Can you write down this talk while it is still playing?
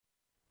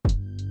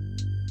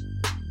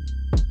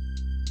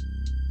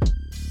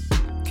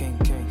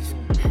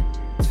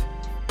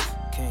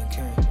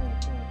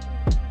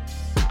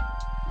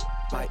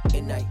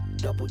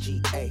double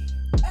G-A.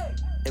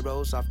 It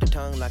rolls off the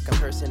tongue like I'm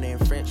cursing in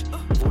French.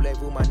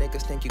 Voulez-vous, my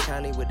niggas think you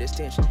kindly with this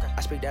tension.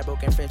 I speak that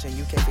broken French and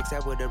you can't fix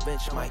that with a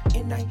wrench. Mike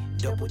N-I,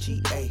 double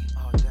G-A.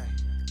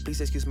 Please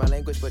excuse my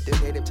language, but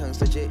this native tongue's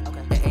legit.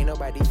 And ain't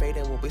nobody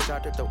fading when we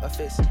start to throw a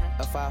fist.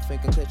 A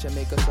 5-finger clinch and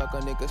make a sucker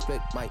nigga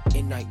split. Mike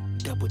N-I,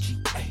 double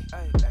G-A.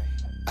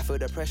 I feel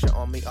the pressure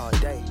on me all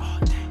day.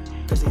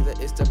 Cause either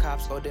it's the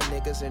cops or the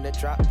niggas in the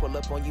drop. Pull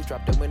up on you,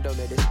 drop the window,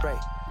 let it spray.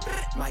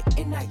 Mike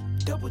N-I,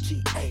 double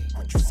G-A.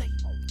 What you say?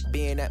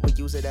 Being that we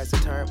use it as a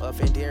term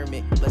of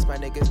endearment. Bless my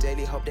niggas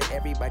daily, hope that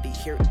everybody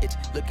hear it.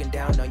 Looking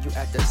down on you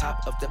at the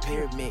top of the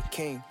pyramid.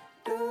 King,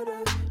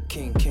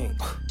 king, king,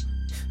 king,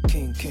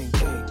 king, king, king,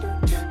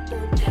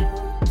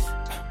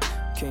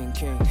 king,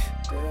 king,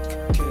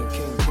 king,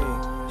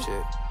 king,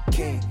 shit,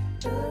 king,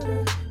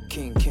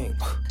 king, king,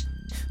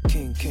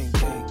 king, king, king,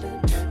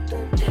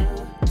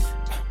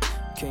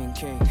 king,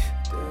 king,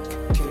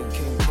 king,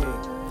 king,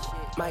 king.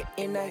 My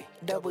N-I,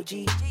 double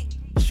G.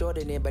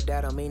 Shorter than, but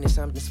that don't mean it's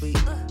something sweet.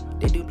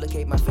 They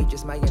duplicate my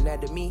features, my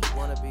anatomy.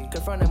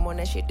 Confront them on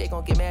that shit, they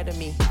gon' get mad at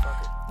me.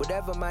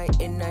 Whatever my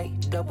N-I,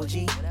 double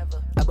G.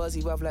 I buzz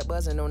you off like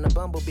buzzing on a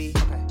bumblebee.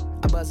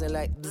 I'm buzzing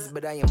like this,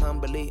 but I am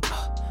humbly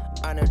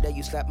honored that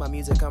you slap my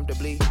music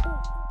comfortably.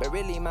 But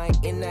really my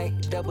N-I,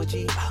 double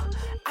G.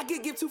 I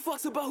can't give two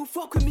fucks about who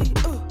fuck with me.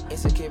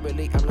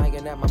 Insecurely, I'm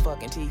lying at my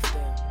fucking teeth.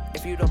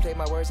 If you don't play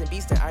my words and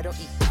beats, then I don't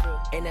eat.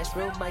 And that's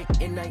real, my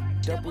N-I,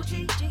 double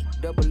G.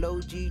 Double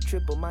O-G,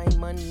 triple my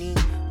money.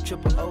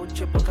 Triple O,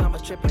 triple comma,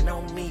 tripping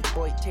on me.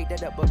 Boy, take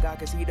that up, but God,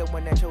 cause he the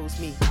one that chose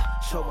me.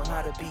 Show him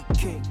how to be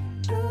king.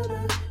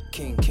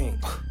 King, king.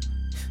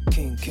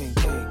 King, king,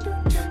 king.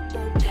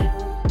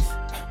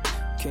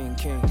 King,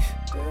 king.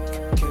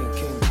 King,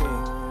 king,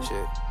 king.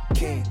 Shit.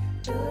 King.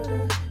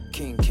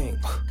 King, king.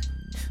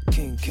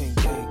 King, king,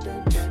 king.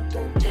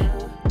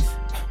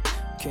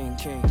 King,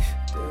 king.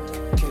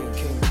 King,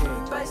 king,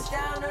 king. Bust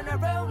down on a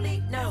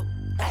rollie, no.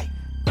 Hey,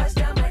 bust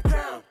down my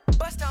crown.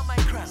 Bust down my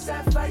crown.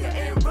 Sapphire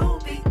and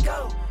ruby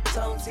gold.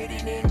 Tones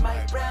hitting in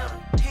my brown.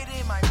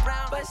 Hitting my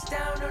brown. Bust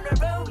down on a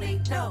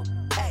rollie, no.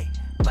 Hey,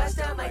 bust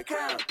down my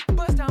crown.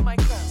 Bust down my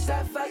crown.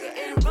 Sapphire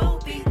and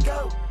ruby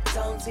gold.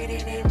 Tones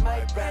hitting in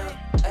my brown.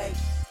 Hey,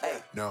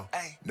 hey. Now,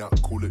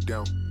 cool it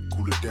down,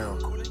 cool it down.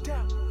 Cool it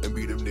down. And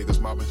be them niggas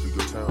mobbing through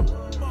your town.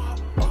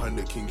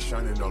 100 kings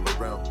shining all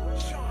around.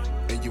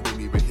 And you ain't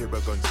even hear a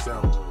gun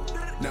sound.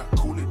 Now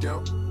cool it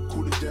down,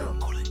 cool it down.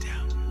 Cool it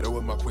down. Know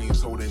what my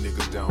queens holding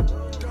niggas down.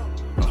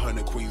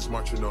 100 queens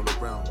marching all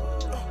around.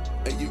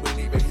 And you ain't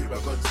even hear a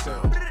gun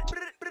sound.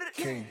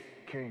 King,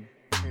 king,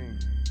 king,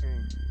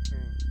 king,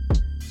 king.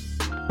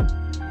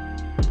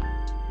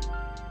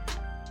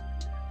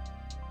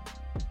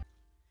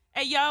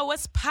 Hey, yo,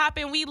 what's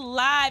poppin'? We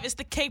live. It's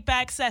the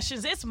Kickback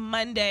Sessions. It's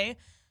Monday.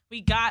 We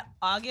got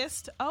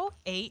August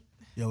 8th.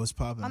 Yo, what's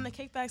poppin'? On the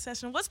Kickback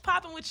Session. What's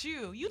poppin' with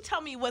you? You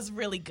tell me what's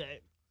really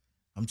good.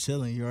 I'm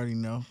chilling. You already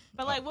know.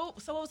 But, what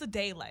was the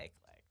day like?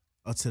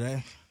 Oh,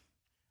 today?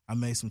 I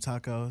made some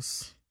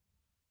tacos.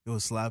 It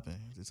was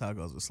slapping. The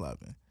tacos were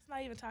slapping. It's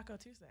not even Taco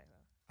Tuesday,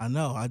 though. I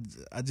know.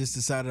 I just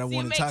decided I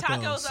wanted tacos. You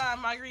make tacos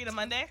on Margarita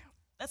Monday?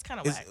 That's kind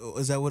of whack.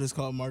 Is that what it's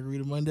called,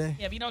 Margarita Monday?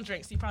 Yeah, if you don't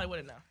drink, so you probably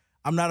wouldn't know.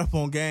 I'm not up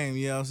on game,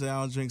 you know what I'm saying?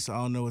 I don't drink, so I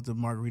don't know what the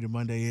Margarita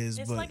Monday is.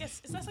 It's but like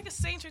a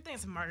signature thing.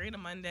 It's Margarita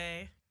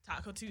Monday,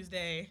 Taco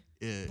Tuesday,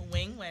 yeah.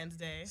 Wing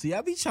Wednesday. See,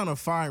 I be trying to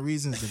find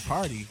reasons to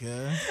party,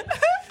 cuz.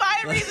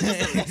 Find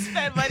reasons to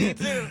spend money,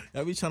 too.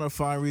 I be trying to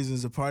find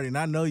reasons to party. And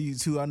I know you,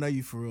 too. I know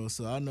you for real,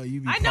 so I know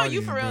you be partying, I know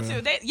you for real, bro.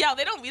 too. They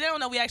don't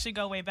know we actually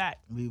go way back.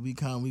 We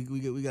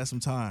got some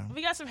time.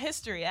 We got some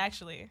history,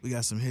 actually. We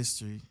got some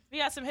history.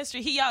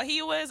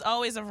 He was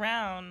always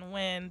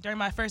around during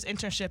my first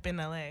internship in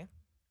LA.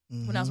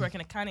 Mm-hmm. When I was working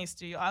at Kanye's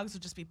studio, I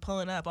would just be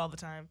pulling up all the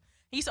time.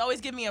 He used to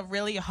always give me a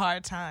really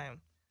hard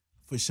time.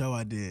 For sure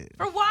I did.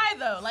 For why,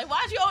 though?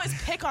 Why'd you always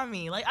pick on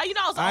me? I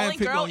was the only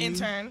girl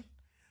intern.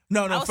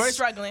 No, I was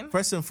struggling.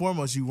 First and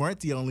foremost, you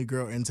weren't the only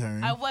girl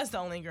intern. I was the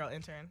only girl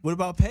intern. What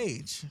about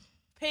Paige?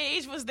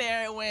 Paige was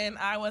there when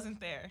I wasn't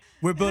there.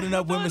 We're building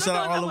up women. Shout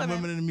out all the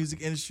women in the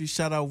music industry.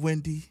 Shout out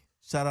Wendy.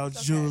 Shout out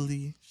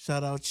Julie.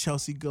 Shout out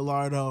Chelsea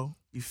Gallardo.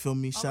 You feel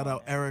me? Shout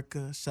out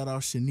Erica. Shout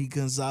out Shanique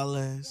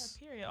Gonzalez.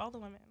 Yeah, period. All the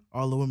women.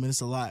 All the women.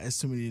 It's a lot. It's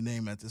too many to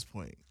name at this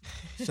point.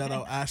 Shout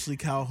out Ashley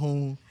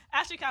Calhoun.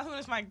 Ashley Calhoun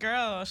is my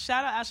girl.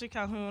 Shout out Ashley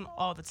Calhoun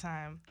all the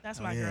time. That's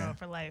my girl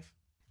for life.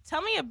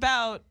 Tell me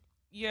about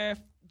your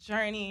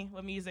journey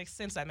with music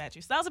since I met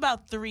you. So that was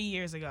about 3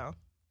 years ago.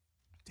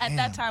 Damn. At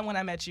that time when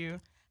I met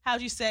you,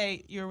 how'd you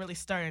say you were really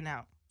starting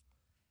out?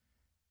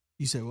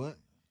 You said what?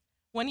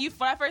 When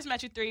I first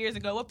met you 3 years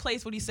ago, what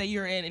place would you say you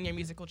were in your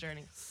musical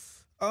journey?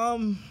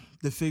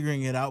 The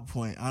figuring it out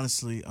point.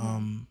 Honestly,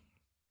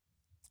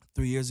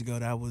 3 years ago,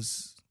 that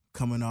was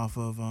coming off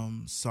of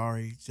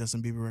Sorry,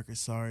 Justin Bieber record,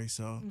 Sorry.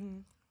 So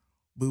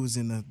we was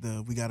in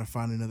the we gotta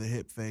find another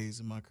hit phase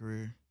in my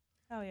career.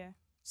 Oh yeah.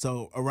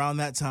 So around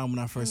that time when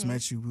I first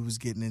met you, we was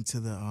getting into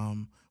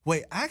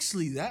Wait,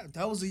 actually,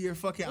 that was the year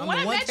fucking I'm when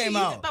the I One met came you,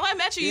 out. But when I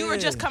met you, you were Yeah.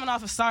 just coming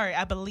off of Sorry,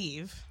 I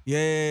believe.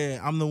 Yeah,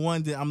 I'm the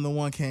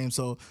one came.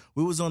 So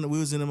we was in the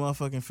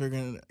motherfucking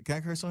figuring. Can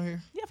I curse on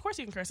here? Yeah, of course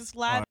you can curse. It's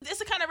live. It's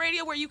the kind of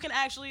radio where you can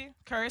actually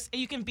curse and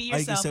you can be You can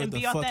yourself say and what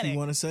be the fuck authentic. you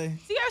want to say.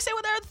 So you gotta say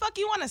whatever the fuck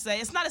you want to say.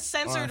 It's not a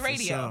censored Alright, for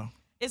radio. sure.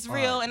 It's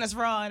real and it's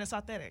raw and it's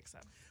authentic. So.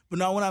 But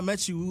no, when I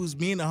met you,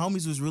 me and the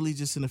homies was really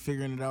just in the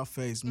figuring it out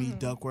phase. Me, Mm-hmm.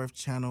 Duckworth,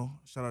 Channel,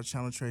 shout out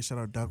Channel Trey, shout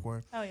out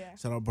Duckworth, Oh yeah.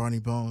 shout out Barney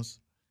Bones.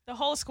 The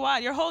whole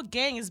squad, your whole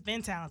gang has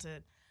been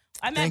talented.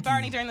 I met Thank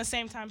Barney you. during the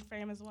same time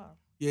frame as well.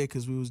 Yeah,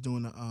 because we was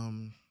doing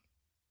the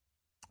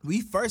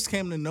we first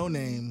came to No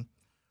Name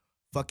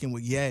fucking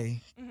with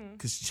Ye,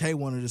 because Che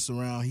wanted us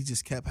around. He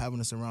just kept having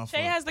us around.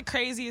 Che has the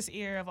craziest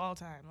ear of all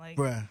time. Like,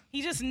 bruh,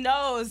 he just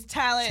knows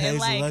talent Che's and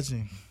like a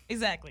legend.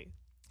 exactly.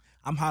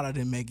 I'm hot I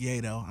didn't make Ye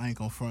though. I ain't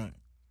gonna front.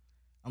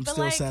 I'm But,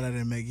 still like, sad I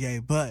didn't make Ye,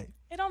 but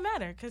It don't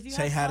matter because you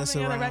Che had have us so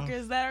many other around.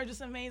 records that are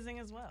just amazing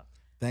as well.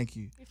 thank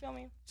you. You feel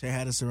me? Che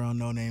had us around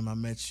No Name. I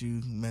met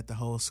you, met the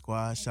whole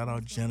squad. Shout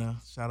out Jenna,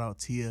 shout out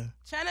Tia.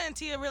 China and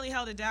Tia really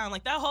held it down.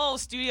 Like that whole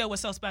studio was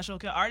so special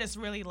because artists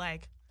really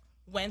like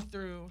went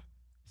through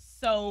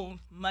so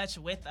much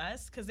with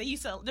us because they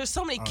used to. There's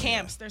so many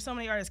camps. There's so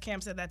many artist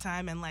camps at that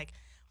time, and like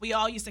we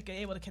all used to be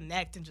able to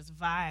connect and just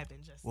vibe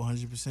and just.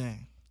 100%.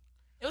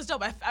 It was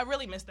dope. I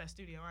really missed that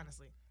studio,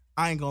 honestly.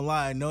 I ain't gonna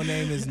lie, No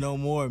Name is no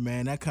more,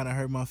 man. That kind of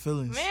hurt my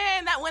feelings.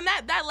 Man,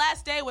 that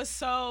last day was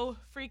so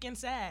freaking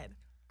sad.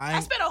 I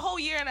spent a whole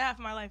year and a half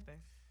of my life there.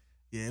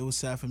 Yeah, it was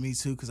sad for me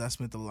too, cause I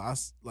spent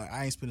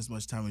I ain't spent as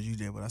much time as you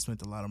did, but I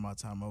spent a lot of my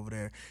time over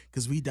there,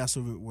 cause that's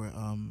where we're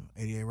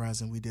 88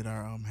 Rising. We did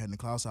our Head in the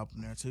Clouds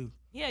album there too.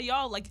 Yeah,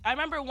 y'all, like, I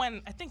remember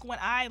when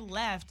I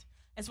left,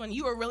 it's when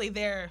you were really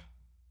there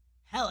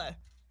hella.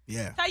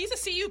 Yeah, I used to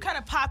see you kind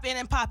of pop in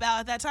and pop out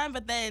at that time,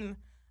 but then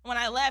when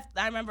I left,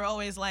 I remember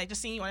always, like,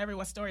 just seeing you on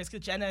everyone's stories,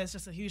 because Jenna is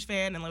just a huge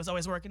fan and was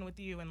always working with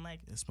you, and, like,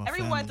 it's my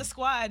everyone family. at the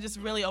squad just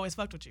really always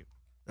fucked with you.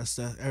 That's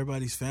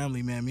everybody's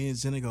family, man. Me and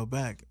Jenna go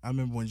back. I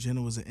remember when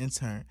Jenna was an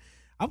intern.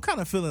 I'm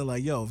kind of feeling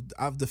like, yo,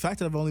 the fact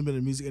that I've only been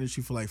in the music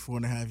industry for like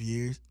 4.5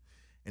 years,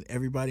 and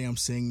everybody I'm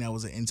seeing now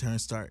was an intern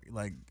starting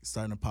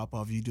to pop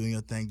off. You doing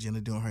your thing,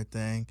 Jenna doing her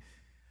thing,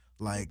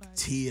 like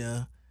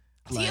Tia.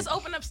 Tia's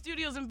opened up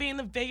studios and being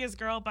the biggest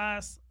girl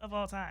boss of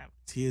all time.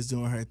 Tia's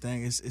doing her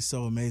thing. It's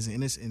so amazing,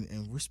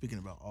 and we're speaking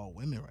about all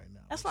women right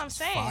now. That's what I'm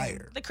saying.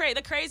 Fire.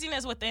 The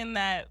craziness within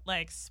that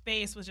like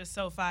space was just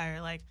so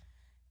fire. Like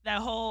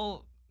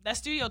that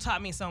studio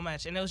taught me so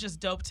much, and it was just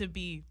dope to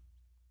be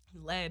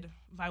led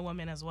by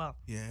women as well.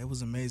 Yeah, it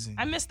was amazing.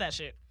 I missed that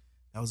shit.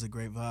 That was a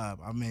great vibe.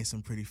 I made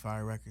some pretty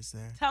fire records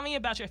there. Tell me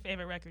about your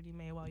favorite record you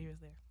made while you was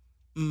there.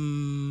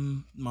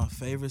 My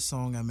favorite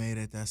song I made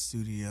at that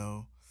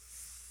studio.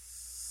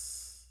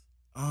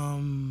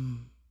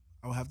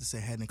 I would have to say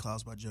Head in the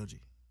Clouds by Joji.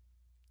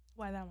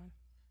 Why that one?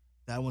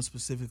 That one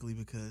specifically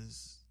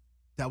because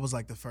that was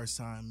like the first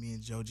time me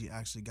and Joji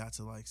actually got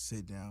to like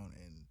sit down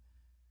and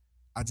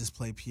I just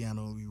play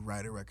piano and we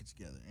write a record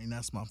together. And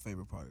that's my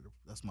favorite part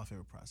that's my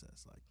favorite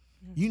process. Like,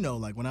 you know,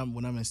 like when I'm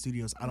in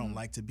studios, I don't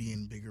like to be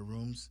in bigger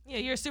rooms. Yeah,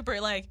 you're super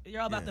like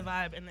you're all about the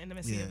vibe and the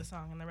intimacy of the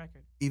song and the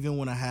record. Even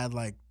when I had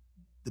like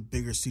the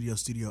bigger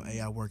studio A,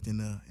 I worked in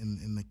the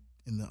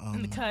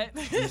cut.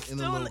 in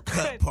the little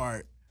cut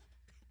part.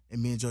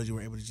 And me and Joji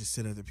were able to just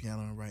sit at the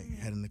piano and write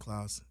Head in the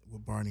Clouds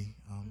with Barney.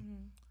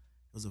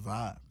 It was a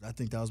vibe. I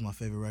think that was my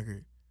favorite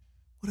record.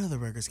 What other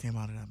records came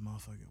out of that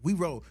motherfucker? We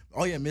wrote,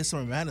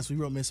 Midsummer Madness. We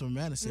wrote Midsummer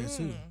Madness there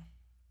too.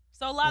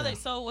 So a lot of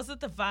so was it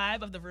the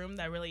vibe of the room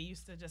that really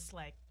used to just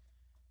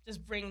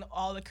bring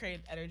all the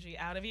creative energy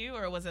out of you,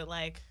 or was it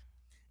like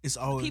it's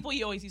always people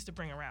you always used to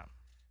bring around?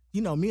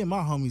 You know, me and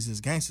my homies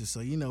is gangsters, so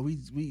you know,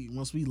 we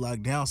once we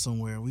lock down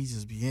somewhere, we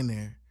just be in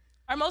there.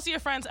 Are most of your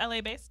friends LA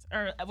based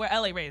or were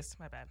LA raised?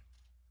 My bad.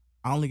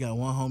 I only got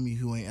one homie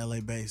who ain't LA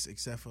based,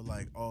 except for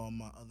like all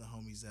my other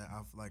homies that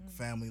I've like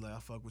family. Like I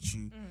fuck with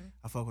you,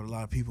 I fuck with a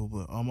lot of people,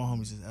 but all my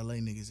homies is LA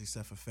niggas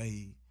except for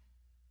Faye.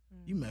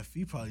 You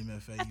probably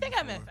met Faye. I think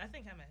I met him.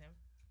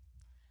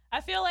 I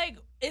feel like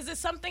is it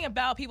something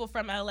about people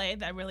from LA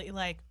that really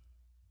like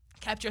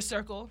kept your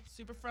circle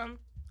super from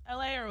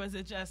LA, or was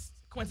it just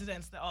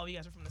coincidence that all of you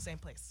guys are from the same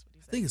place? What do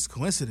you say? I think it's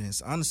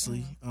coincidence,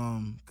 honestly,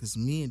 because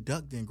me and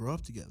Duck didn't grow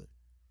up together.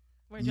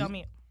 Where'd y'all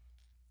meet?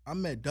 I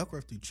met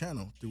Duckworth through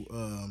Channel through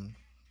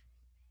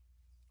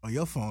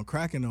your phone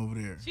cracking over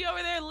there. She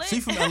over there lit. She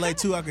from LA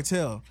too, I could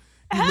tell.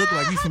 You look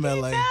like you from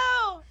LA.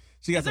 No.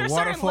 She got Is there the a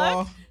certain waterfall.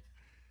 look?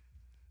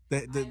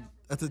 The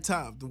at the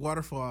top, the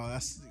waterfall.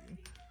 That's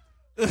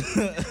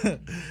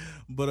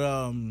but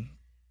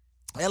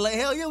LA,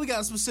 hell yeah, we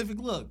got a specific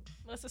look.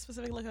 What's the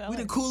specific look of LA? We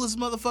the coolest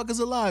motherfuckers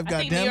alive, I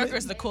think New goddammit.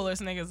 Yorkers the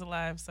coolest niggas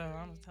alive, so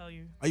I'm gonna tell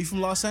you. Are you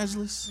from Los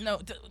Angeles? No,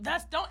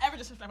 don't ever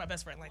disrespect my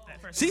best friend like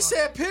that. First She of all.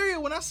 said period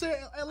when I said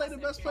LA the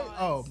best place.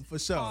 Oh, for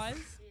sure.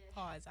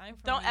 Pause. I'm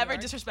from Don't New ever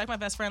York. disrespect my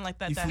best friend like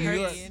that. You That from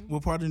New hurts. York?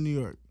 What part of New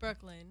York?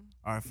 Brooklyn.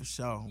 All right, for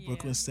sure. Yeah.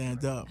 Brooklyn,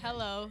 stand up.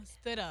 Hello.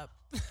 Stood up.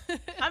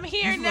 I'm You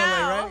here from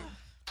now. LA, right?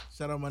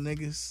 Shout out my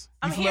niggas. You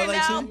I'm from here LA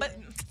now, too? but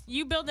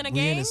You building a We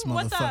in gang? this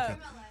What's motherfucker. up?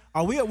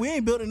 Oh, we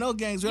ain't building no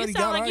gangs. We You already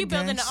sound got like our you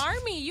building gangs. an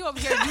army. You over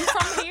here. You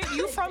from here.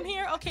 You from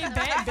here. Okay,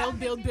 bet.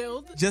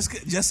 Build.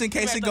 Just in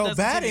case it Right, go but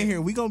bad that's in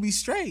here, we gonna be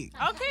straight.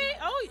 Okay.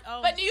 Oh.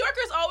 But New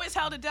Yorkers always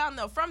held it down,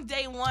 though. From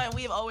day one,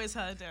 we've always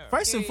held it down.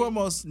 First and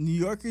foremost, New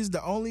Yorkers,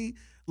 the only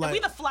And we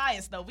like the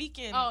flyest, though. We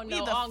can. Oh, we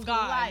no, the on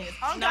God.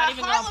 flyest. On Not God,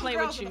 even gonna Harlem play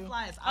girls with are you. the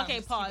flyest. Okay,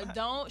 Just pause. keep it.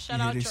 Don't shout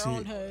You out hear your this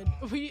own shit?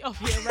 hood. We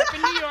over here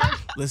repping New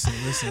York. listen.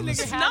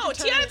 Had No,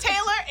 to Tiana turn-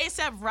 Taylor,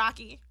 ASAP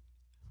Rocky.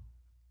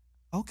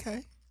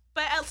 Okay.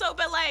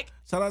 But like,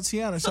 Shout out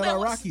Tiana. so Shout that out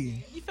was-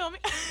 Rocky. You feel me?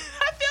 I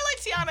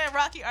feel like Tiana and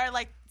Rocky are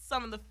like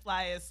some of the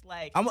flyest.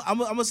 Like, I'm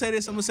gonna say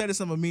this. I'm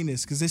gonna mean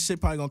this because this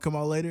shit probably gonna come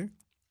out later.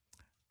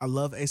 I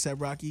love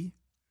ASAP Rocky,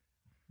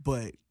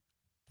 but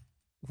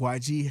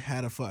YG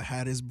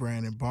had his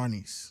brand in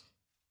Barney's.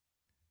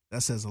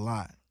 That says a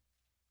lot.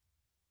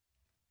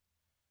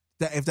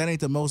 That if that ain't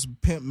the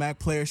most pimp Mac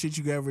player shit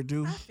you could ever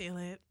do, I feel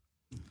it.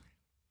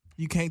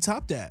 you can't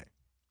top that.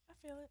 I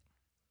feel it.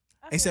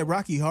 ASAP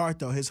Rocky hard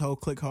though. His whole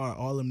clique hard.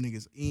 All them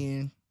niggas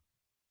in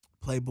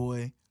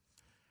Playboy,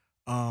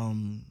 all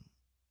them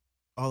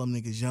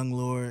niggas Young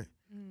Lord,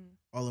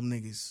 all them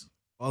niggas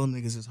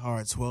is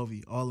hard.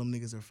 12y. All them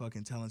niggas are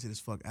fucking talented as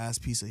fuck. Ass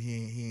piece of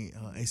he ain't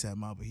ASAP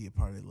Mob, but he a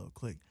part of that little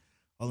clique.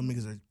 All them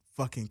niggas are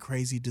fucking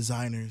crazy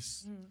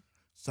designers.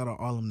 Shout out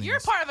all them niggas. You're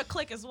a part of a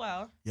clique as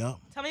well. Yup.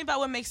 Tell me about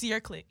what makes your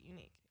clique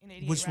unique in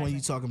 88 Which one Rising.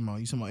 you talking about?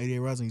 You talking about 88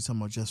 Rising? Or you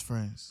talking about Just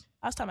Friends?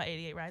 I was talking about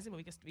 88 Rising,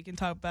 but we can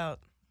talk about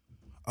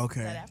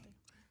Okay. that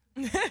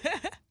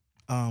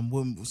after.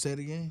 What, say it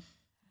again.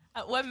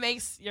 What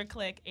makes your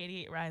clique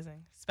 88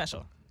 Rising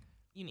special,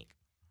 unique?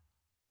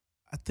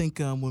 I think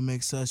what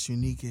makes us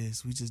unique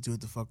is we just do what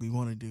the fuck we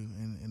want to do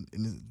and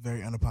is very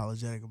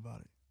unapologetic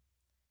about it.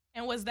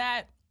 And was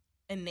that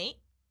innate?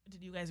 Or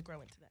did you guys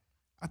grow into that?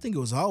 I think it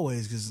was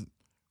always because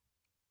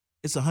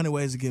it's 100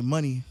 ways to get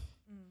money.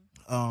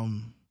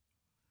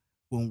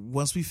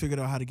 Once we figured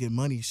out how to get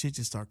money, shit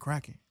just start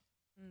cracking.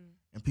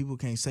 And people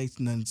can't say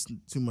nothing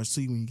too much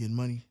to you when you get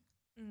money.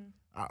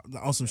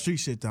 On some street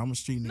shit, though. I'm a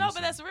street nigga. No, but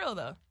so, that's real,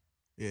 though.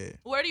 yeah.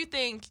 Where do you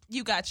think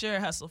you got your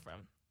hustle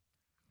from?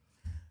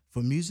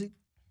 For music,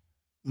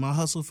 my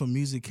hustle for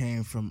music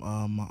came from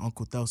my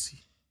Uncle Thelsey.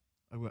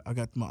 I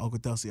got my Uncle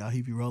Thelsey.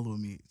 He be rolling with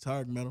me. It's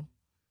hard metal.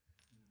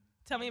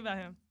 Tell me about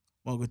him.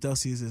 My Uncle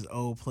Thelsey is this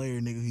old player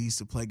nigga who used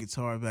to play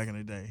guitar back in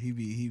the day. He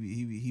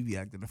be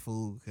acting a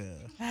fool.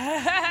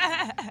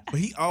 But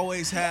he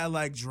always had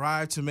like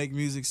drive to make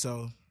music.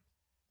 So,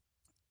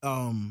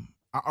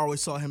 I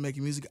always saw him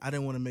making music. I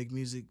didn't want to make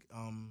music.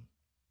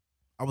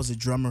 I was a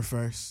drummer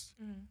first.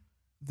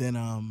 Then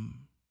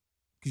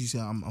cause you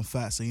said I'm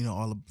fat, so you know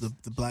all of the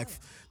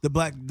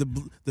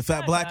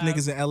fat black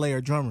niggas in LA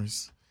are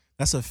drummers.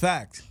 That's a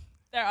fact.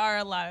 There are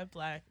a lot of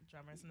black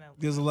drummers in LA.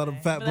 There's a lot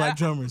of fat black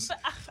drummers. But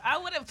I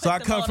would have put So I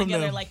them come all from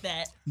together the- like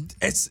that.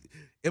 It's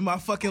am I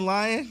fucking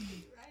lying?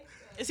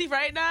 Is he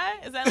right now?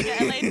 Is that like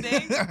an LA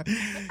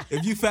thing?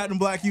 If you fat and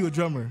black, you a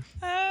drummer.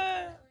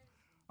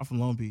 I'm from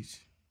Long Beach.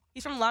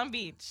 He's from Long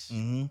Beach.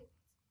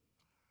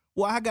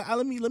 Well,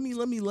 let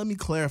me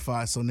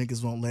clarify so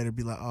niggas won't later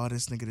be like, oh,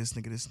 this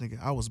nigga.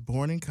 I was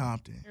born in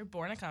Compton. You're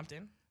born in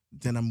Compton.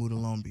 Then I moved to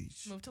Long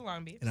Beach. Moved to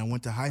Long Beach. And I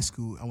went to high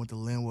school. I went to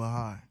Linwood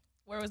High.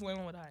 Where was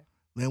Linwood High?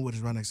 Linwood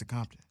is right next to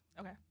Compton.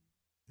 Okay.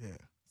 Yeah.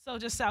 So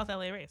just South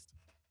LA raised.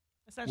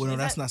 Well, no,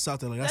 that's not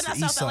South LA. That's That's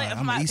the not East South LA. Side.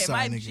 I'm an East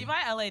Side nigga.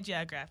 My LA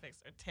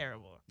geographics are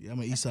terrible. Yeah, I'm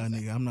an East Side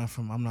nigga. I'm not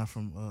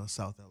from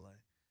South LA.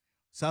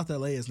 South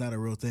LA is not a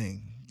real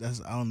thing.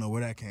 I don't know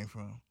where that came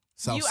from.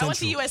 South I went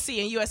to Central.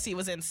 USC, and USC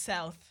was in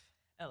South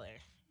LA.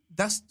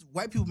 That's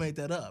white people made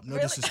that up. No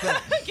Really? disrespect.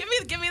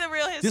 give me the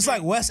real history. Just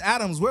like West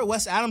Adams. Where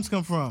West Adams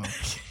come from?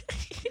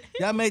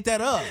 Y'all made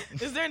that up.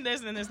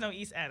 There's no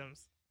East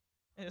Adams.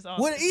 It's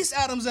all Where the East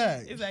Adams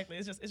at? Exactly.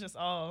 It's just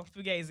all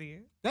fugazi.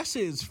 That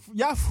shit is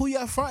who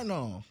y'all fronting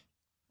on?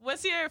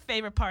 What's your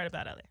favorite part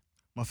about LA?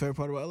 My favorite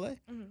part about LA?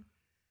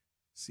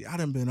 See, I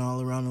done been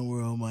all around the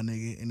world, my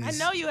nigga. And I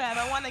know you have.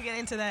 I want to get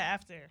into that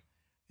after.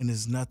 And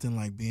there's nothing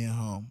like being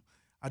home.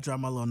 I drive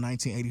my little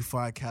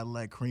 1985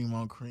 Cadillac cream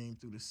on cream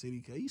through the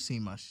city. You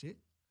seen my shit.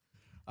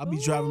 I be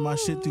driving my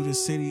shit through the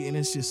city, and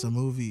it's just a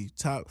movie.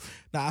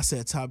 I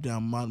said top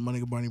down. My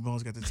nigga Barney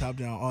Bones got the top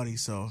down Audi,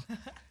 so.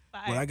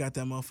 But I got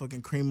that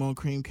motherfucking cream on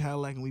cream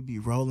Cadillac, and we be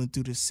rolling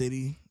through the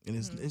city, and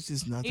it's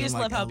just nothing. You just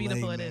like love how LA,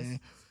 beautiful man. it is.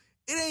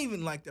 It ain't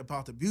even like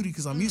about the beauty,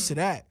 because I'm used to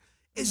that.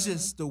 It's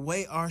just the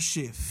way our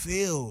shit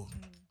feel.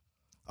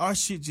 Our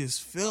shit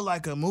just feel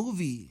like a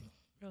movie.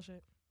 Real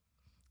shit.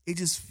 It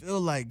just feel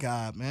like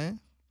God, man.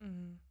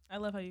 I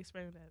love how you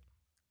explained that.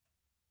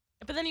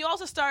 But then you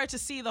also started to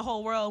see the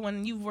whole world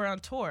when you were on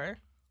tour.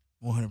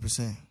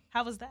 100%.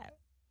 How was that?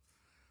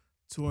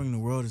 Touring the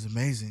world is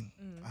amazing.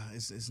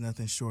 It's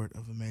nothing short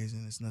of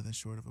amazing. It's nothing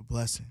short of a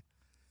blessing.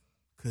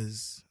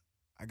 Because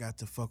I got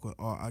to fuck with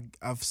all.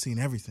 I've seen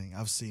everything.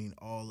 I've seen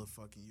all of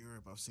fucking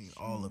Europe. I've seen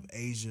all of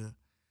Asia.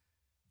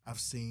 I've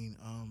seen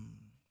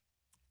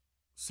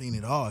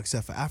it all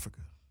except for Africa.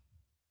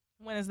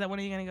 When is that? When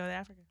are you going to go to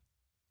Africa?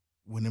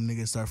 When them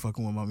niggas start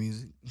fucking with my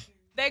music.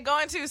 They're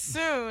going to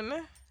soon.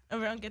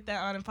 Everyone get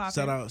that on and pop.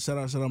 Shout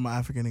out my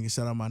African niggas.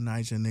 Shout out my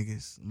Niger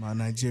niggas, my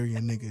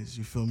Nigerian niggas.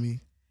 You feel me?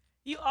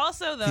 You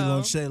also though.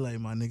 Kilon Shele,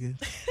 my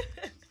nigga.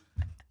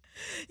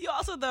 You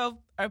also though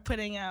are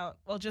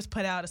just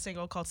put out a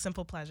single called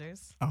 "Simple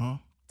Pleasures."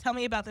 Tell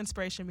me about the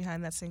inspiration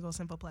behind that single,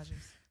 "Simple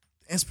Pleasures."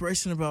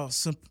 Inspiration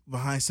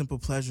behind Simple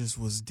Pleasures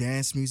was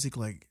dance music.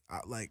 Like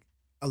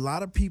a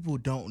lot of people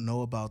don't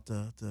know about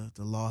the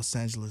Los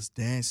Angeles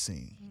dance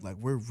scene. Like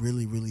we're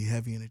really, really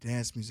heavy into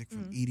dance music,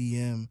 from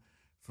EDM,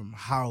 from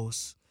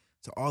house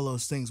to all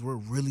those things. We're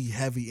really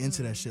heavy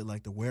into that shit.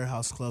 Like the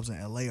warehouse clubs in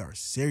LA are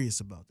serious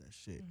about that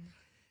shit.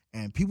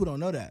 And people don't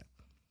know that.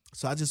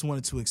 So I just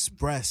wanted to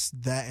express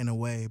that in a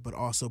way, but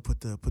also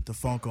put the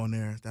funk on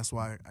there. That's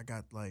why I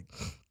got like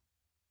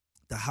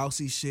the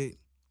housey shit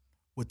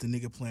with the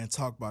nigga playing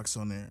Talkbox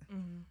on there.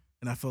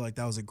 And I feel like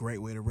that was a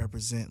great way to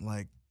represent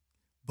like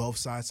both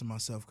sides of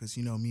myself, because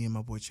you know me and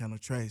my boy Channel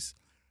Trace,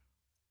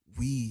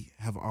 we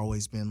have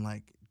always been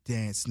like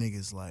dance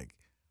niggas. Like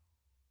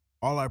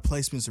all our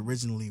placements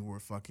originally were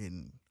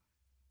fucking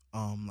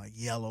like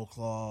Yellow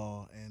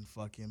Claw and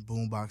fucking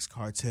Boombox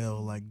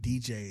Cartel, like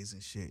DJs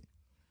and shit.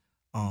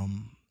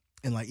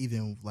 And like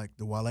even like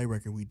the Wale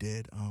record we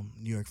did,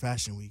 New York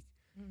Fashion Week,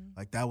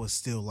 like that was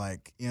still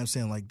like, you know what I'm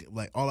saying,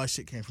 like all our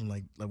shit came from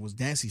like was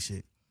dancey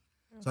shit.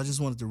 So I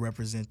just wanted to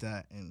represent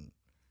that and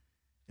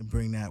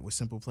bring that with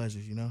Simple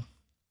Pleasures, you know?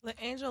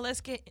 Angel,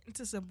 let's get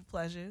into Simple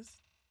Pleasures.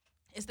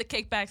 It's the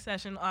Kickback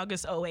Session,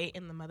 August 08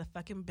 in the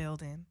motherfucking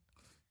building.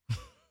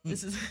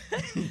 This is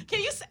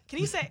Can you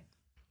say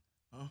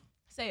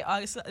say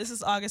August, this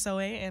is August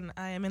 08 and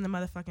I am in the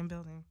motherfucking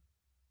building.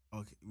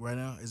 Okay, right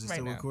now? Is it Right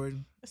still now.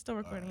 recording? It's still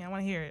recording. I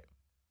want to hear it.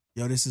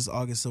 Yo, this is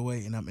August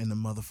 08 and I'm in the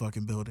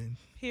motherfucking building.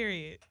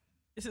 Period.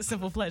 This is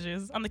Simple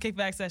Pleasures on the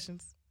Kickback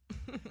Sessions.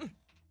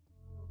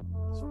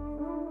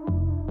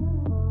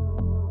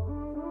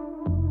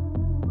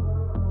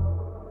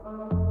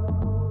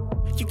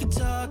 You can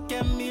talk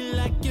at me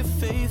like you're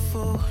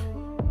faithful,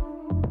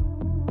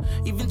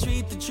 even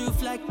treat the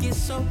truth like it's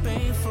so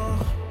painful.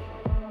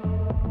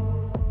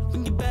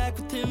 When you're back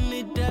with him,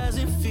 it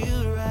doesn't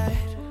feel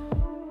right.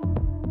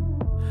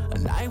 A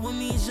night with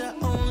me's your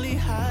only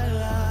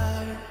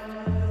highlight.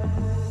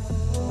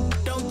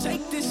 Don't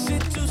take this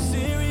shit too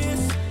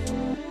serious.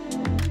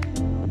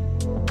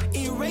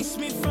 Erase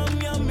me from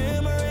your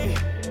memory,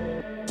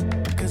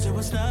 'cause it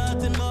was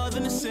nothing more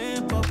than a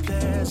simple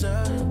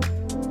pleasure.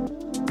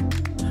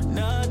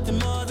 Nothing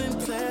more than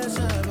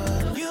pleasure,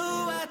 but you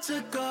had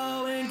to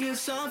go and get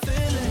some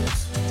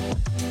feelings.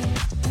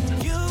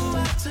 You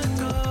had to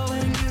go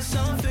and get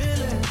some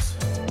feelings.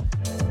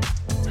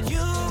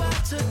 You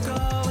had to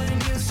go and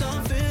get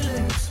some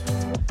feelings.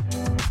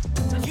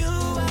 You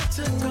had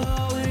to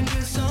go and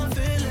get some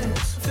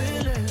feelings,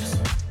 feelings,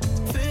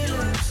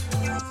 feelings.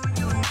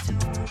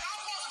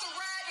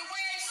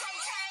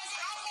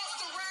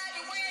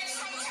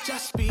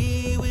 Just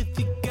be with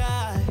your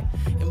guy,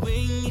 and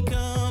when you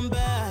come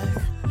back,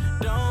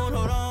 don't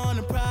hold on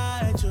to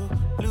pride, you'll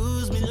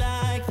lose me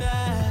like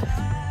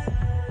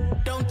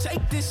that. Don't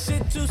take this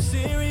shit too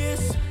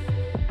serious.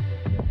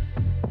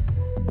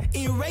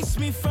 Erase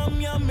me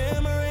from your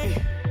memory,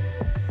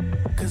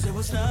 'cause it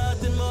was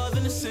nothing more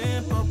than a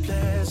simple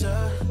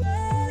pleasure.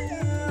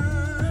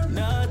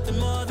 Nothing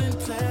more than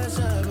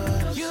pleasure,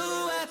 but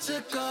you had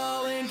to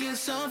go and get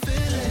some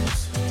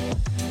feelings.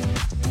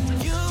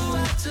 You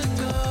had to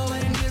go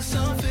and get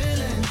some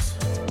feelings.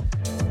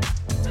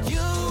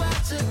 You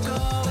had to go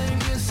and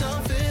get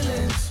some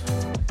feelings.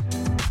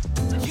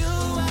 You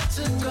had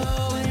to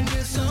go and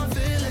get some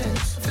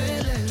feelings,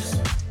 feelings,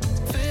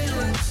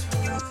 feelings.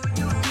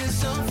 Get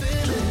some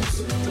feelings.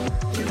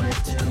 You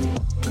had to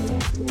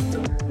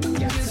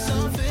get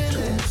some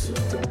feelings.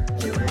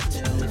 You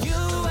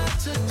had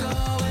to go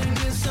and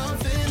get some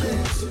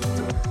feelings.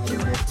 You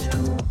had to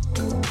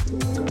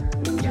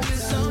get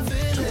some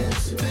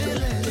feelings,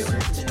 feelings,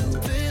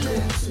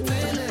 feelings,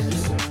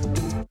 feelings.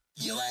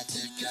 You had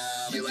to go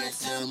and get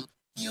some.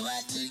 You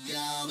had to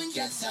go and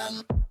get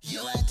some.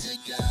 You had to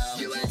go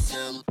and get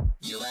some.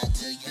 You had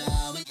to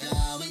go and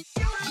go and.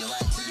 You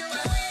had to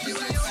go and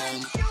get some.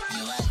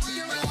 You had to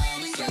go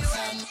and get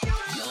some.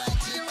 You had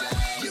to go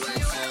and get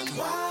some.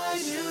 Why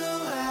you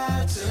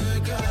had to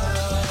go?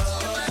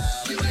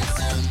 You get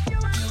some. You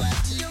had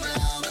to go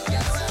and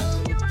get some.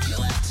 You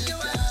had to go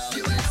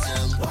and get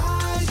some.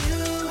 Why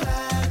you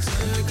had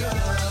to go?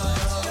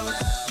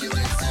 You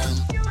get some.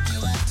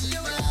 You had to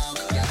go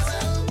and get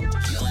some.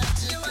 You had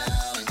to go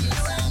and get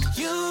some.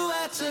 You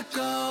had to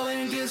go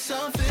and get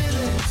some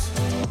feelings.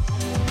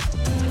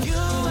 You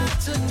had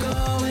to go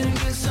and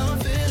get some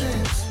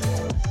feelings.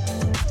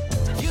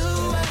 You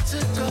had to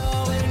go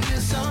and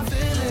get some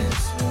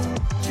feelings.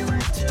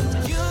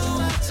 You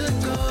had to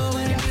go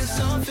and get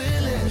some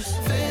feelings,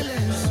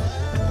 feelings,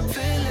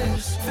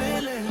 feelings,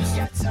 feelings.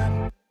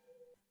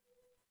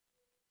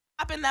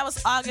 And that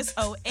was August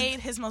 08,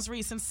 his most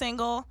recent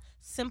single,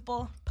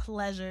 Simple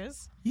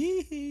Pleasures.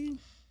 Yee.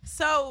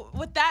 So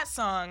with that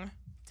song,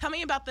 tell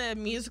me about the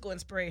musical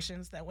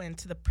inspirations that went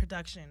into the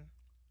production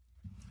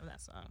of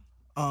that song.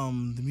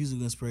 The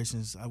musical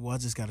inspirations. I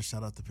just got to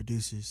shout out the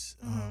producers.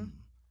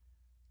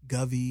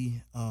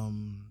 Govey,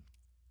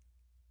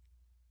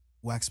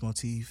 Wax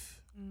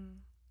Motif,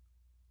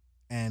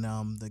 and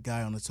the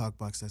guy on the talk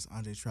box, that's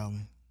Andre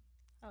Troutman.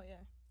 Oh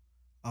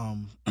yeah.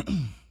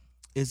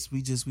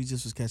 We just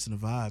was catching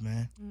the vibe,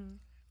 man.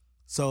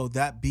 So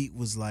that beat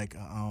was like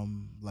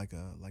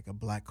a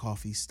Black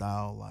Coffee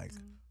style, like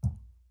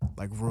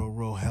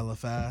real hella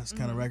fast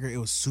kind of record. It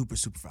was super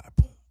fast,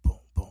 boom boom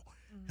boom,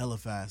 hella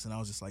fast, and I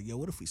was just like, yo,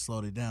 what if we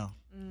slowed it down?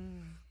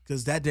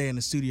 Because that day in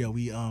the studio,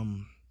 we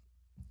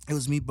it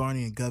was me,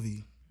 Barney, and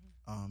Govey,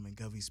 and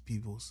Govey's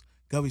peoples.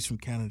 Govey's from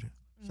Canada.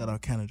 Shout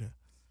out Canada.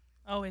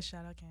 Always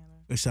shout out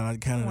Canada. Shout out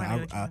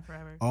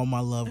Canada. All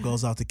my love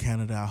goes out to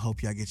Canada. I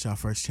hope y'all get y'all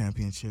first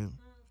championship.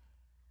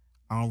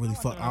 I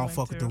don't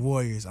fuck with the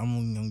Warriors. I'm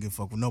only gonna give a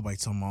fuck with nobody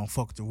talking about. I don't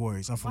fuck with the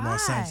Warriors. I'm from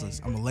Los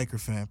Angeles. I'm a Laker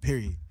fan,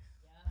 period.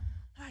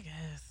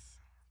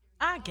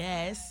 I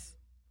guess.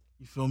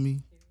 You feel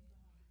me?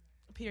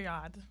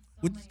 Period.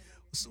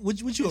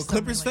 Would you a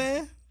Clippers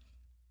fan?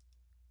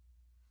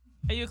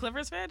 Are you a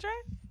Clippers fan, Trey?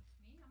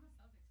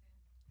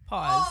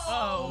 Pause.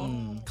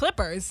 Oh.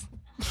 Clippers.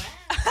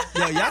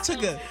 Y'all took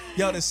the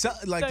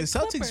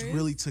Celtics Clippers.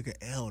 really took an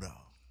L though.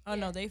 Oh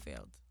no, they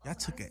failed. Y'all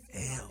took an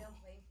L.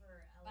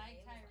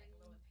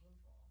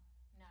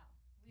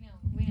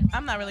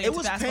 I'm not really It into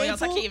was basketball. Y'all,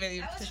 so I painful? can't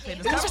even participate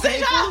in this It was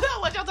conversation. painful? I don't know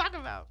what y'all talking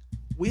about.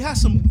 We had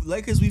some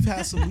Lakers. We've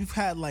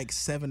had like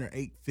 7 or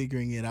 8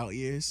 figuring it out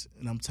years,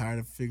 and I'm tired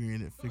of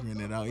figuring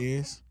it out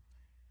years.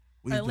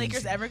 Are the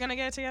Lakers ever gonna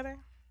get it together?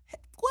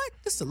 What?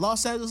 This is the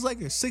Los Angeles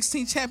Lakers.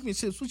 16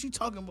 championships. What you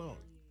talking about?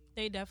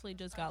 They definitely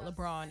just got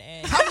LeBron,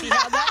 and see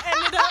how that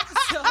ended up.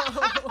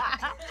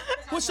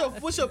 So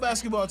What's your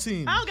basketball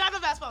team? I don't got no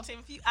basketball team.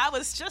 I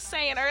was just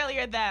saying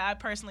earlier that I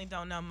personally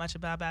don't know much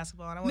about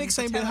basketball. And I Knicks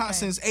ain't been hot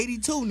since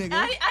 '82, nigga. And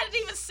I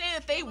didn't even say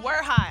that they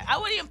were hot. I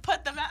wouldn't even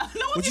put them out.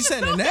 No What you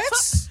saying, the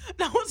Nets?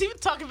 No one's even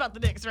talking about the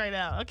Knicks right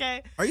now.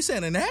 Okay. Are you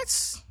saying the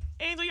Nets?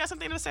 Angel, you got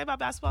something to say about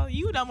basketball?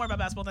 You know more about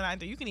basketball than I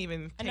do. You can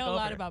even. I know a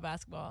lot about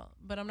basketball,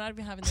 but I'm not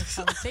even having this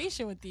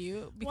conversation with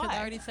you because Why? I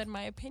already said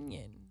my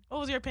opinion. What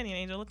was your opinion,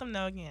 Angel? Let them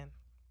know again.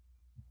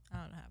 I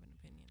don't have an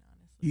opinion,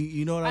 honestly.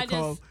 You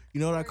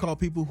know what I call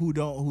people who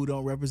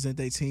don't represent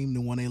their team,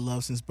 the one they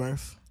love since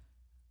birth.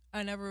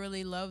 I never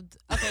really loved.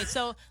 Okay,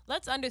 so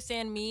let's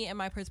understand me and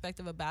my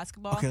perspective of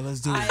basketball. Okay, let's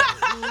do it.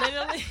 I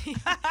literally,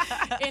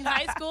 in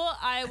high school,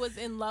 I was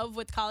in love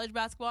with college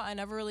basketball. I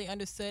never really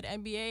understood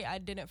NBA. I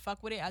didn't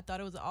fuck with it. I thought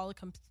it was all a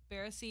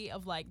conspiracy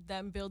of like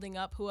them building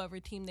up whoever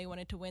team they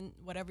wanted to win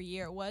whatever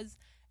year it was.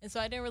 And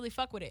so I didn't really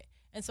fuck with it.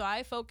 And so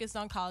I focused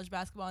on college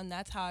basketball, and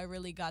that's how I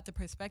really got the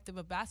perspective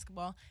of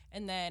basketball.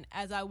 And then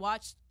as I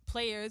watched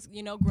players,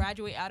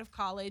 graduate out of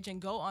college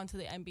and go on to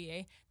the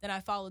NBA, then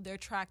I followed their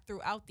track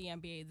throughout the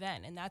NBA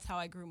then, and that's how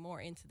I grew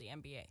more into the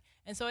NBA.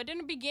 And so I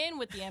didn't begin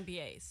with the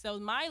NBA. So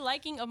my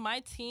liking of my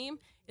team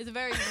is a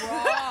very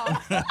raw,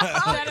 base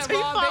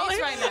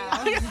right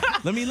now.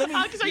 Let me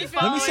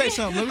say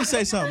something. Let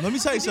me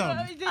tell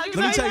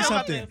you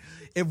something.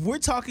 If we're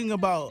talking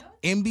about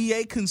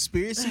NBA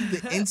conspiracy, the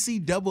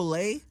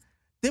NCAA,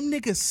 them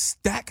niggas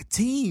stack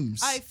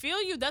teams. I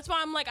feel you. That's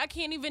why I'm like, I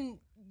can't even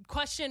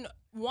question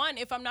one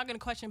if I'm not going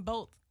to question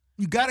both.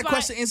 You got to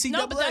question NCAA.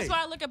 No, but that's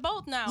why I look at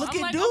both now. Look I'm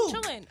at like, Duke.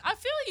 I'm chilling. I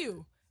feel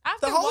you.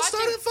 After The whole watching,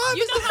 starting five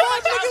you is know the how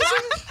five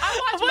much I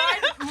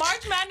watched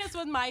March Madness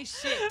was my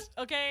shit,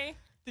 okay?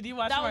 Did you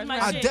watch That was March my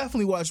Madness? I shit.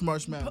 definitely watched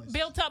March Madness.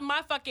 Built up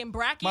my fucking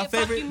bracket.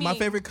 My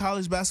favorite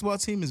college basketball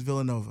team is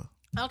Villanova.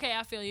 Okay,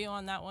 I feel you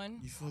on that one.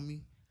 You feel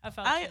me? I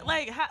felt I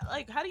you.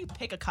 how do you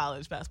pick a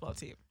college basketball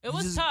team? It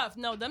was tough.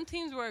 No, them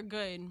teams were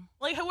good.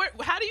 Like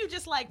how do you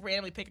just like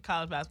randomly pick a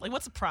college basketball? Like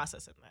what's the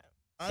process in that?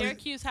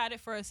 Syracuse had it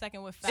for a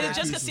second with Is it Fab.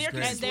 just because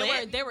Syracuse was Syracuse great.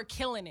 is lit? They were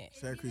killing it.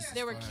 Syracuse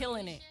They were is fire.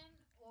 killing it.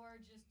 Or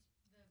just the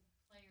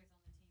players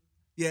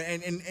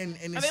on the team.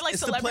 Yeah, and Are they like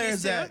it's the celebrities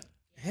players too? that.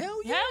 Hell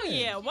yeah. Hell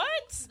yeah!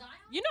 What?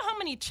 You know how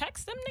many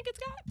checks them niggas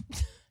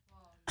got?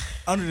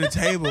 Under the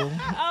table.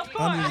 Of course.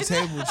 Under the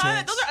table Those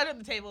checks. are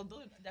under the table. Those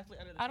are definitely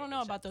under the table. I don't know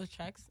checks. about those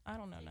checks. I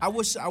don't know. I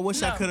wish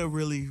I No. could have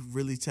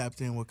really tapped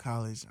in with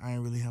college. I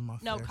ain't really have my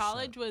No, fair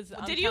college shot. was.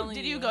 I'm Did telling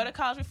you go to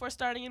college before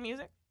starting in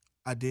music?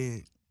 I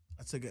did.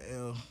 I took an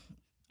L.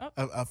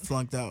 Oh. I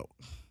flunked out.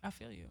 I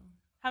feel you.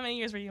 How many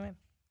years were you in?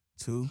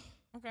 2.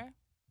 Okay.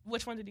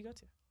 Which one did you go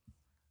to?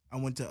 I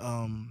went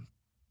to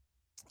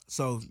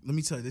So let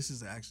me tell you, this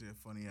is actually a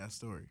funny ass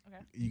story. Okay.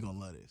 You gonna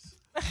love this.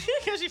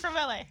 Because you're from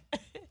LA.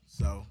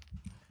 So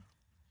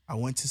I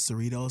went to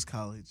Cerritos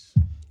College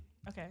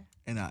Okay.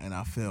 and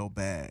I felt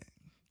bad.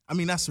 I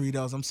mean not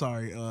Cerritos, I'm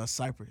sorry,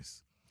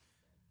 Cypress.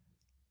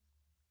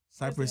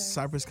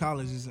 Cypress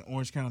College is in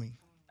Orange County.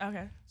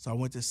 Okay. So I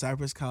went to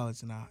Cypress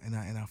College and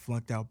I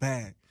flunked out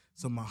bad.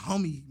 So my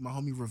homie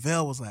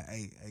Ravel was like,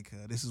 hey,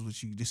 cuz, this is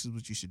what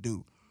you should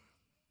do.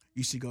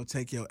 You should go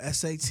take your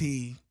SAT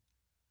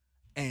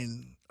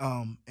and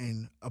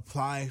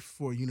apply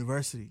for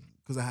university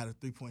because I had a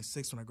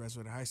 3.6 when I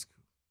graduated high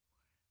school,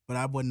 but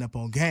I wasn't up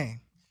on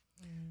game.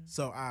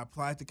 So I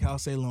applied to Cal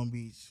State Long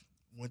Beach,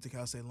 Went to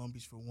Cal State Long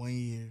Beach for 1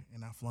 year,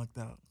 and I flunked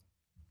out.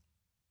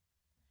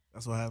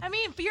 That's what happened. I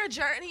mean, but your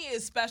journey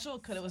is special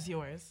because it was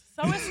yours.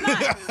 So it's not.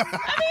 I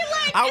mean,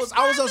 like, I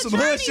was on some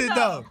hood shit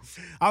though.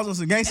 I was on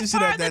some gangster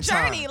shit at that time. It's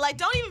part of the journey. Like,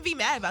 don't even be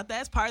mad about that.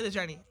 It's part of the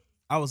journey.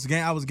 I was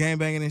gang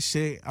banging and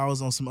shit. I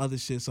was on some other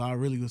shit, so I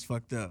really was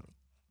fucked up.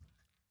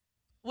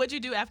 What'd you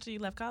do after you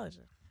left college?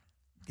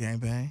 Gang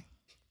bang.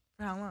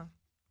 For how long?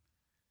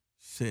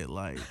 Shit,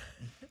 like.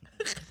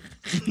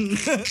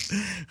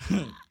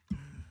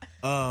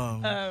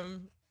 Probably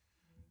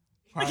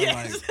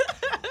yes. like.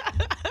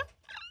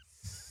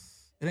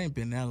 It ain't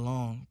been that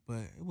long, but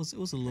it was a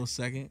little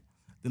second.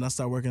 Then I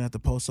started working at the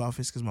post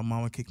office because my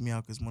mama kicked me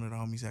out because one of the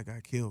homies that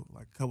got killed,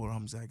 like a couple of the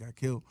homies that got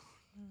killed.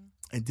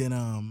 And then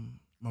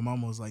my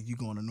mama was like, "You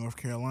going to North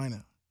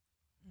Carolina?"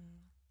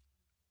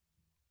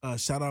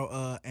 Shout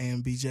out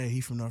AMBJ,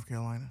 he from North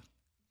Carolina.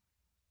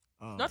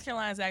 North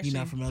Carolina's actually he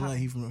not from LA.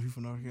 He from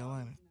North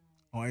Carolina.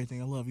 On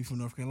Everything I Love, he from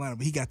North Carolina,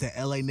 but he got that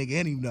LA nigga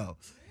in him though.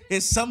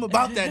 It's something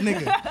about that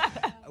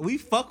nigga. We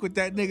fuck with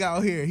that nigga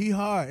out here. He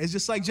hard. It's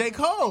just like J.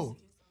 Cole.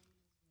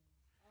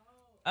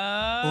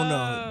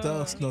 Oh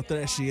no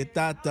tres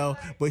though.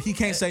 But he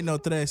can't say no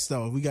tres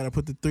though. We gotta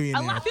put the 3 in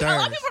there. A lot of people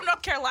from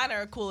North Carolina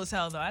are cool as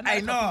hell though. I know hey,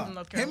 a couple from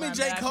North Carolina. Him and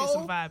J. Cole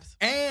some vibes.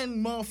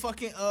 and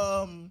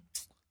motherfucking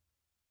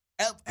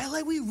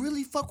LA, we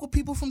really fuck with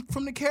people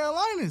from the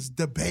Carolinas.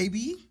 The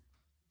Baby.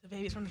 The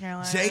Baby's from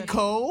Carolina. J.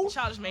 Cole.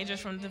 Childish Majors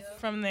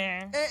from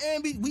there.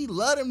 And we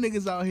love them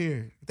niggas out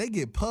here. They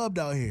get pubbed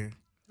out here.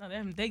 No,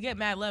 they get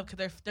mad love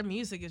because their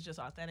music is just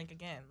authentic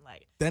again.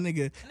 Like that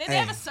nigga. And they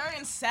have a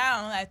certain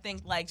sound. I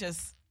think like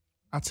just.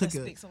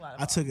 Speaks a lot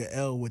I took a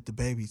L with The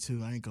Baby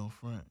too. I ain't gonna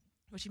front.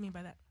 What you mean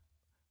by that?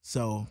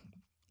 So.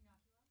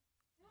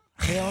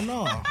 Hell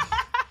no.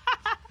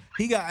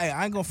 He got. Hey,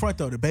 I ain't gonna front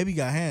though. The Baby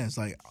got hands.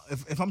 Like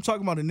if I'm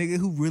talking about a nigga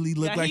who really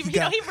looked like he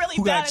got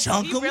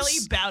chunkums. He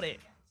really bout it.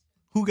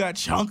 Who got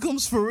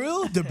chunkums for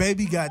real? The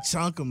Baby got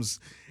chunkums,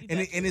 and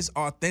it's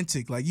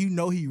authentic. Like he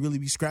really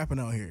be scrapping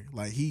out here.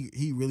 Like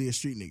he really a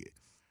street nigga.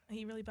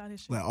 He really about his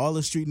shit. Like all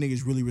the street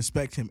niggas really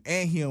respect him,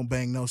 and he don't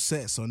bang no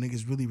set, so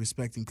niggas really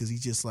respect him because he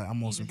just like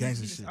I'm on some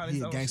gangster shit. He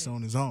a gangster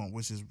on his own,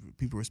 which is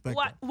people respect.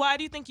 Why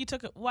do you think you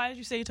took it? Why did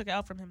you say you took it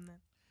out from him then?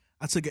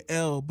 I took an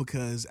L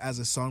because as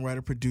a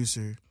songwriter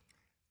producer,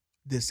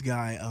 this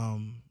guy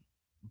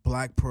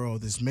Black Pearl,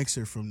 this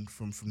mixer from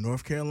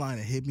North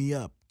Carolina, hit me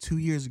up 2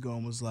 years ago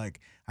and was like,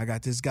 I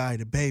got this guy,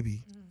 The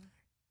Baby.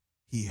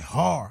 He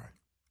hard.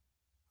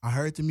 I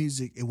heard the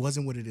music. It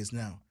wasn't what it is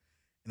now.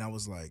 And I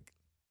was like,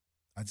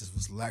 I just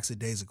was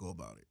lackadaisical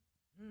about it.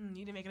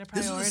 You didn't make it a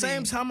priority. This was the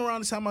same time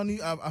around the time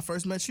I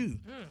first met you.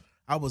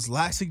 I was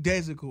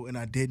lackadaisical and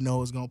I didn't know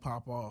it was going to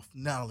pop off.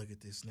 Now look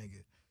at this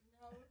nigga.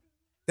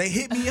 They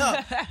hit me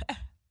up.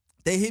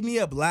 They hit me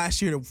up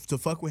last year to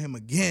fuck with him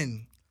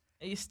again.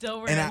 You still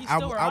were. And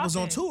I was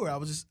on tour. I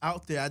was just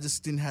out there. I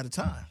just didn't have the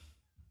time.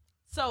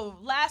 So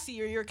last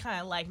year you're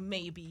kind of like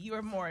maybe you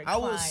were more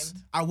inclined.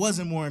 I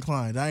wasn't more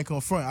inclined. I ain't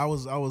gonna front. I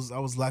was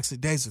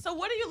lackadaisical. So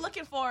what are you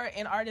looking for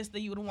in artists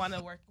that you would want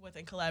to work with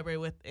and collaborate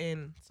with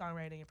in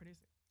songwriting and producing?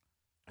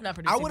 Not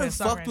producing. I would have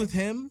fucked with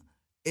him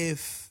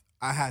if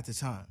I had the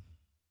time.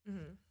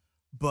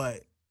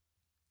 But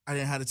I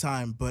didn't have the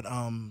time. But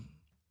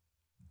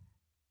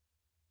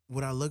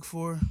what I look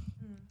for.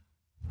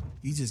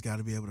 You just got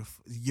to be able to,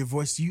 your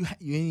voice, you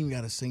ain't even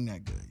got to sing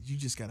that good. You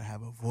just got to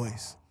have a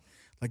voice.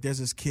 Like there's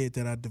this kid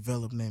that I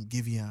developed named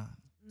Giveon.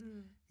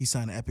 He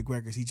signed to Epic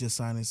Records. He just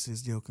signed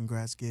his deal.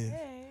 Congrats, Give.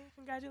 Hey,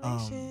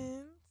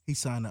 congratulations. He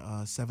signed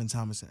to 7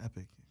 Thomas and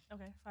Epic.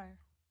 Okay, fire.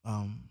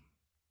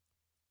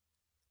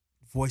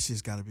 Voice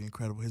just got to be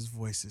incredible. His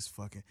voice is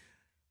fucking,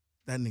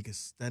 that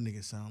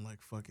nigga sound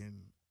like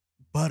fucking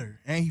butter.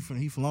 And he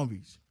from Long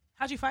Beach.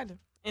 How'd you find him?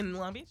 In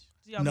Long Beach?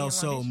 No,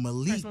 so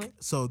Malik. Personally?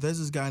 So there's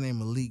this guy named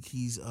Malik.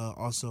 He's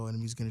also in the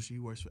music industry. He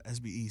works for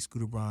SBE,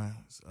 Scooter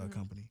Braun's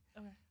company.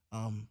 Okay.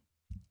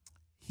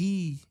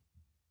 He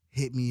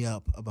hit me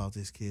up about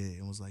this kid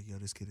and was like, "Yo,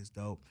 this kid is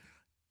dope."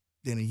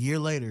 Then a year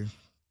later,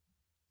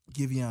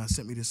 Giveon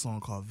sent me this song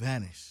called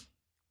 "Vanish,"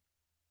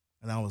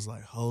 and I was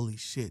like, "Holy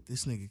shit,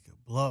 this nigga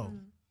could blow."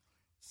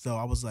 So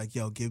I was like,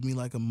 "Yo, give me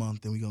like a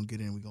month, and we gonna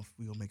get in. We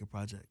gonna make a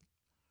project."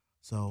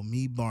 So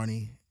me,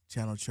 Barney,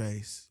 Channel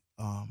Trace.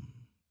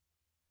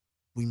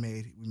 We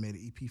made an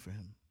EP for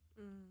him,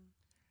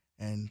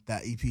 and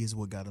that EP is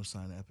what got him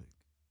signed to Epic.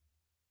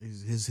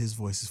 His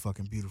voice is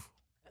fucking beautiful.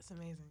 That's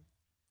amazing.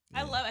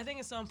 Yeah. I think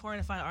it's so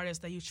important to find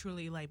artists that you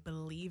truly like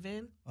believe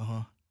in,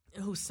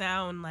 who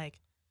sound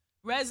like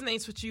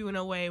resonates with you in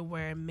a way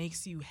where it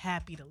makes you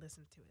happy to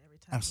listen to it every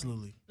time.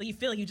 Absolutely. Like you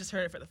feel like you just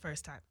heard it for the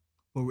first time.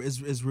 Well,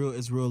 it's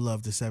real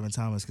love to 7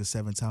 Thomas because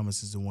 7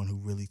 Thomas is the one who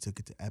really took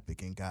it to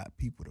Epic and got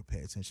people to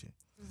pay attention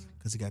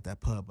because he got that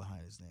pub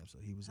behind his name, so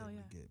he was able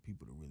to get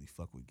people to really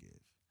fuck with Give.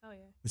 Oh yeah,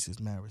 which is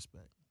mad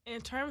respect.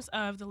 In terms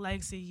of the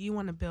legacy you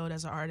want to build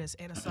as an artist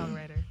and a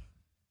songwriter,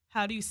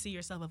 how do you see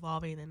yourself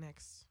evolving in the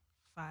next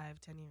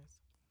 5-10 years?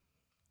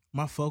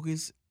 My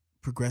focus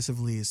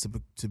progressively is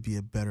to be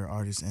a better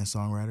artist and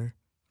songwriter.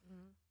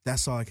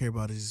 that's all I care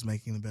about is just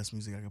making the best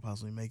music I could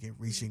possibly make it,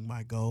 reaching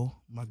my goal.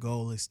 My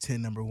goal is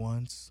 10 number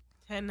ones.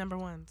 10 number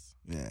ones.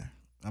 Yeah,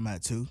 I'm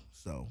at 2,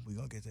 so we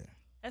gonna get there.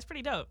 That's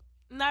pretty dope.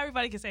 Not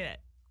everybody can say that.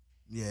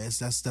 Yeah,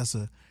 that's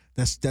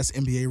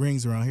NBA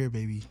rings around here,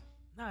 baby.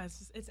 No,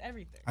 it's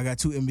everything. I got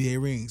 2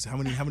 NBA rings. How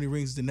many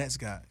rings the Nets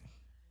got?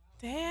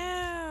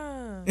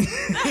 Damn.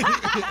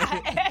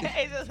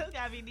 Hey, this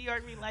gotta be New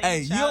York. Me like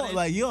Hey,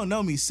 you don't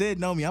know me. Sid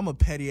know me. I'm a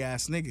petty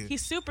ass nigga.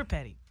 He's super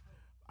petty.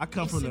 I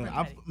come He's from super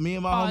petty. me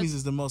and my homies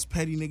is the most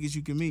petty niggas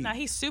you can meet. Nah,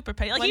 he's super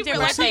petty. Like When's he your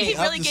really, birthday? he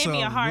really Up to gave me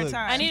a something. hard Look.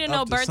 time. I need to Up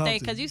know to birthday something.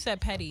 because you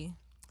said petty.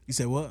 You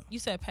said what? You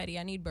said petty.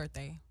 I need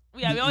birthday.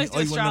 Yeah, we always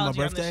do you wanna know my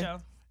astrology on birthday? the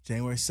show.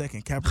 January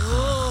 2nd,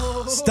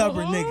 Capricorn.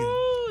 Stubborn nigga.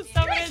 Ooh,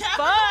 stubborn as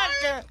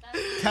fuck.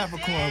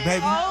 Capricorn,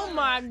 baby. Oh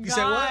my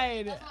said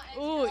what?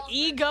 God. Ooh,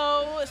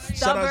 ego,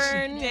 Shout out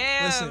stubborn.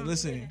 Damn.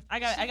 Listen. I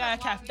got a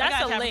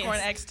That's a Capricorn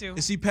list. X too.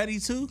 Is she petty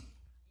too?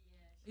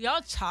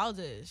 Y'all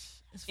childish.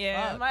 as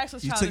Yeah, fuck. my ex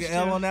was You childish took an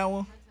L too. on that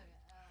one?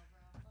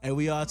 And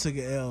we all took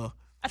an L.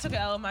 I took an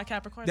L on my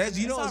Capricorn. That's-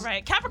 you It's know all it's-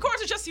 right.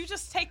 Capricorns are just you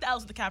just take the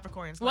L's with the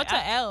Capricorns. What's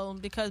Like, an L?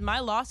 Because my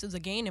loss is a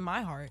gain in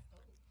my heart.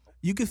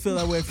 You can feel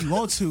that way if you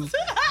want to.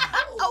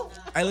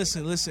 Hey,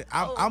 listen.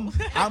 I'm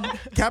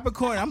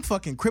Capricorn. I'm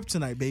fucking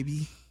kryptonite,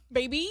 baby.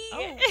 Baby.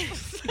 I'm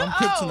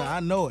kryptonite. I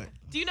know it.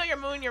 Do you know your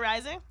moon, your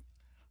rising?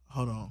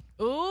 Hold on.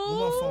 Ooh.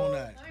 Where my phone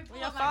at?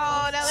 Your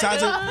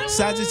phone.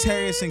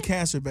 Sagittarius and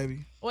Cancer,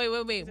 baby. Wait.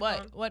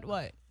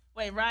 What?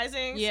 Wait,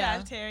 rising, Yeah.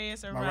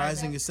 Sagittarius, or My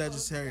rising is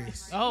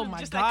Sagittarius. Oh my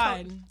Just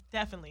God.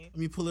 Definitely. Let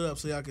me pull it up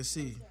so y'all can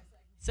see.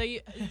 So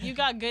you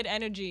got good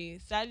energy,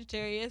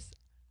 Sagittarius.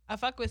 I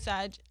fuck with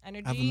Sag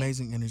energy. I have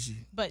amazing energy.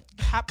 But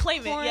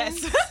Claim it, Capricorn,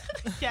 yes.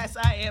 Yes,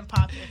 I am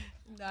popping.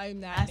 I'm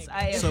not. Yes,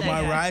 I am. So that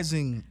my guy.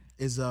 rising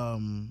is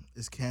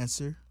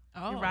Cancer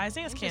Oh, Your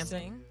rising is Cancer.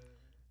 interesting.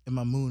 and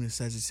my moon is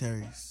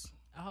Sagittarius.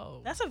 Oh,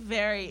 That's a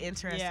very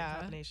interesting Yeah.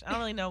 combination. I don't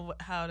really know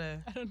how to.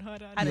 I don't know how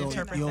to I You didn't on,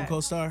 interpret you on that.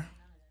 co-star?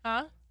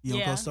 Huh? You on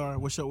Yeah. co-star?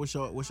 What's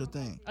your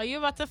thing? Are you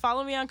about to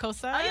follow me on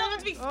CoStar? Oh, you want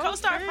to be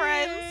co-star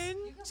friends?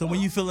 So when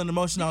you feeling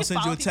emotional, I'll can send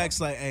you follow a people.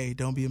 text like, "Hey,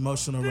 don't be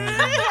emotional right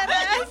now."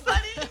 That's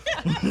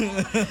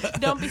funny.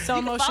 Don't be so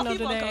You can follow emotional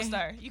people on today.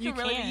 Co-Star.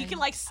 You can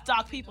like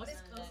stalk people.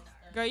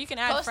 Girl, you can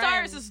add Co-Star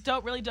friends. is this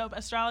dope, really dope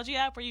astrology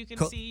app where you can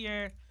see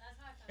your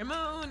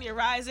moon, your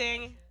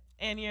rising,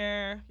 and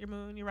your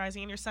moon, your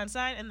rising, and your sun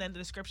sign, and then the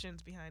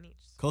descriptions behind each.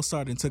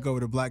 Co-star then took over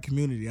the black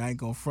community. I ain't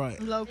gonna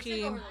front. Low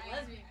key.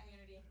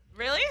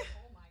 Really?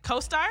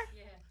 Co-Star?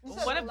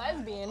 What a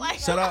lesbian.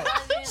 Shout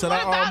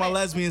out all my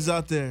lesbians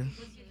out there.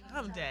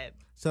 I'm dead.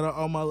 Shout out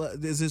all my.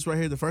 Is this right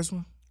here the first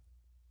one?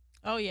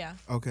 Oh yeah.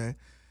 Okay.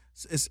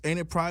 Ain't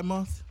it Pride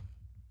Month?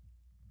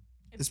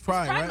 It's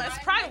Pride, right?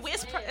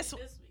 It's Pride.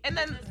 And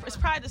then it's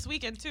Pride this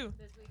weekend too.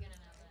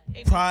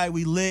 Pride,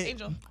 we lit.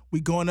 Angel. We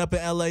going up in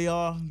LA,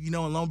 y'all. You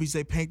know, in Long Beach,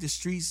 they paint the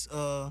streets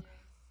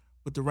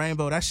with the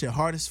rainbow. That shit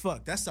hard as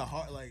fuck. That's the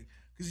hard, like,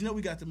 because you know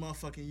we got the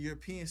motherfucking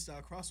European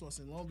style crosswalks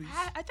in Long Beach.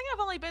 I think I've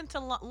only been to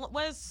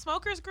was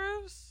Smokers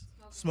Grooves.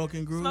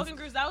 Smoking Groove. Smoking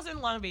Grooves. That was in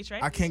Long Beach,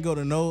 right? I can't go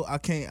to no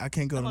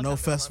long no time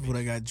festival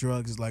that got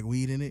drugs like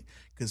weed in it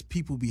because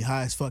people be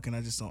high as fuck and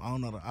I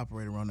don't know how to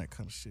operate around that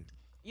kind of shit.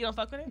 You don't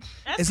fuck with it?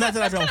 It's not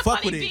that I that's don't kinda fuck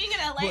funny with it, being in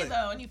LA but-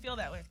 though, and you feel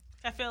that way.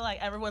 I feel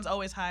like everyone's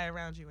always high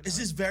around you. It's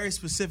just very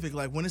specific.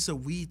 Like when it's a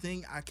weed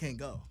thing, I can't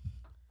go.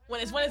 when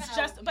it's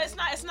just, but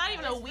it's not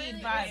even a weed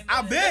vibe.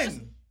 I've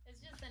been.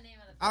 It's just the name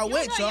of the I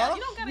went, y'all.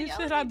 You don't gotta yell.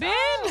 said at I've me,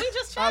 been. dog. We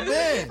just I've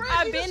chatting. been.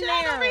 I've We just been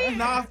chatting over there. here.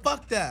 Nah,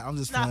 fuck that. I'm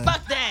just Nah, playing.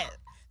 fuck that.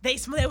 They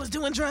was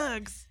doing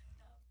drugs.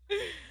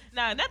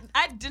 Nah, that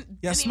I didn't.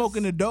 Yeah, didn't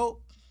smoking the even,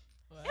 dope.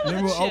 it was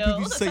Remember a when old chill. people It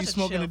used was to say you such a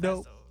smoking chill the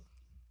dope? festival.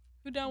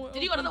 Who down with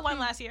Did you go to the one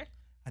last year?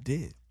 I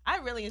did. I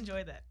really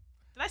enjoyed that.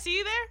 Did I see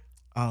you there?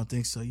 I don't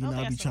think so. You know,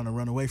 think I I be saw trying to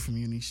run away from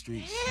you in these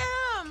streets.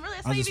 Damn, really?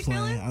 That's how I'm you just be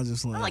playing. feeling? I'm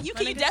just playing. I'm like, you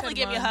My nigga definitely said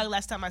give me a run. hug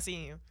last time I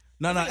seen you.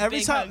 No, Give me a every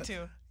big time. hug,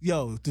 too.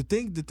 Yo, the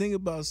thing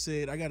about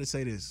Sid, I gotta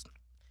say this.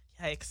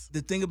 Yikes.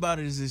 The thing about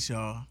it is this,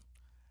 y'all.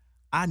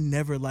 I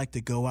never like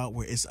to go out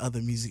where it's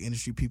other music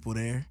industry people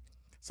there.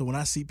 So when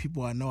I see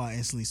people I know, I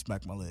instantly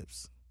smack my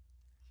lips.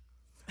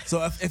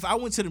 So if I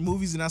went to the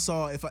movies and I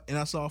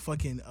saw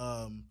fucking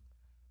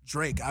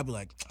Drake, I'd be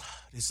like,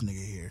 this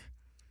nigga here.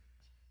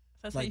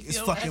 That's Like, how you it's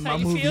feel. fucking That's my how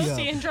you movie feel up.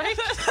 seeing Drake?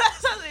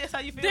 That's how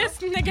you feel. This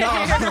nigga No.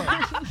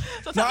 here.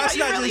 so No, how it's you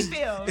not really just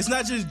feel. it's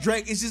not just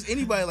Drake. It's just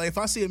anybody. Like if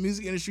I see a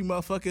music industry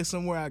motherfucker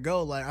somewhere I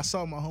go, like I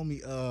saw my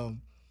homie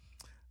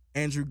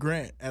Andrew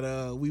Grant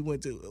at we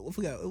went to I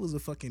forgot it was a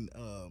fucking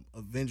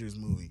Avengers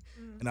movie,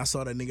 and I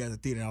saw that nigga at the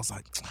theater, and I was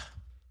like,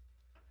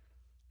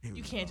 here we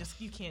You go. can't just.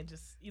 You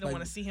don't Like-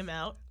 want to see him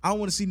out I don't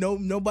want to see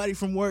nobody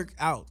from work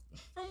out.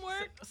 from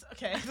work.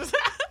 Okay, but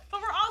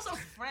we're also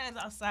friends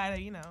outside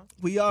of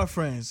We are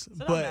friends,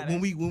 don't but matter.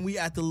 when we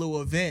at the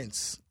little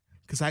events,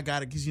 cause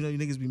you know you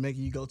niggas be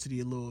making you go to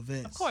the little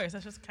events. Of course,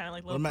 that's just kind of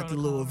like. When I'm at the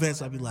little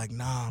events, I be like,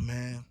 nah,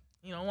 man.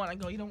 you don't want to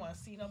go. You don't want to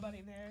see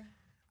nobody there.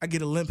 I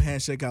get a limp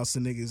handshake out to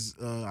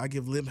niggas. I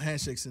give limp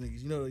handshakes to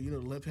niggas. You know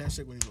the limp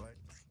handshake when he's like,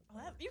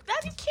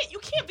 You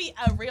can't be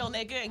a real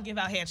nigga and give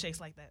out handshakes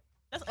like that.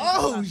 That's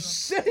Oh,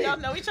 shit. Y'all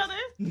know each other?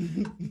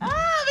 We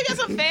got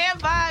some fan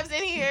vibes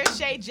in here.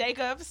 Shay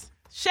Jacobs.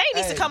 Shay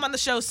needs to come on the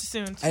show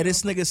soon. Hey,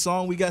 this nigga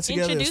song we got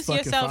together Introduce is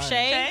fucking yourself, fire.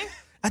 Shay.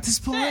 At this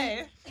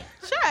point,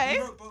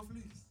 Shay.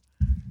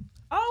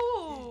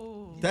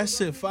 Oh. that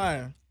shit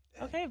fire.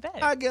 Okay, bet.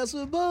 I guess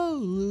we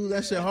boo.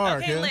 That shit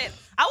hard, Okay, kid. lit.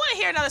 I want to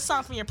hear another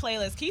song from your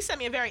playlist. Can you send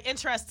me a very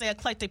interesting,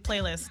 eclectic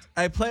playlist?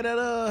 Hey, play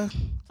that,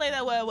 Play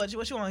that, what you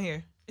want to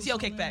hear? It's Yo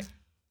Kickback.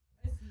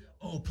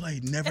 Oh, play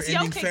Never It's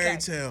Yo Ending Fairy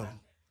Kickback. Tale.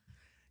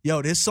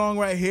 Yo, this song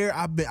right here,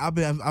 I've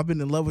been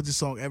in love with this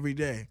song every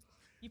day.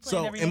 You play it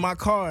So every in day? my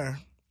car,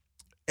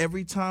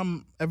 every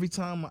time I'm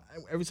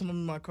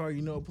in my car,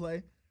 you know what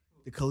play?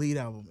 The Khalid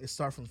album. It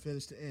starts from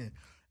finish to end.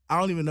 I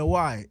don't even know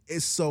why.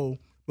 It's so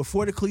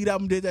before the Khalid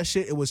album did that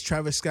shit, it was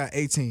Travis Scott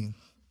 18.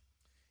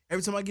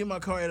 Every time I get in my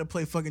car, it'll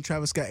play fucking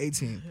Travis Scott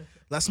 18.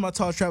 Last time I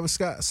saw Travis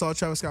Scott,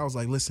 I was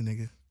like, listen,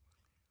 nigga,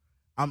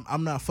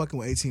 I'm not fucking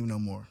with 18 no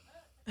more.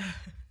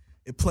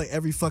 It play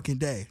every fucking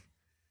day.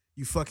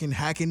 You fucking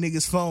hacking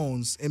niggas'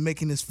 phones and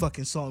making this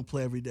fucking song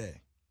play every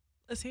day.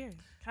 Let's hear it.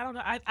 I don't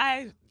know.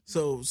 I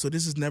So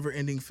this is Never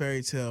Ending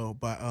Fairy Tale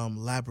by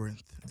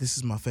Labyrinth. This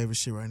is my favorite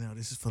shit right now.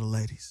 This is for the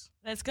ladies.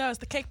 Let's go. It's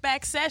the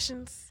Kickback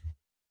Sessions.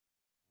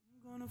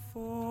 I'm gonna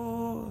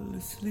fall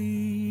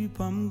asleep,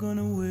 I'm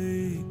gonna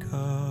wake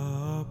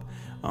up,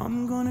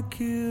 I'm gonna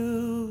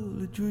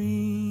kill a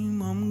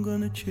dream, I'm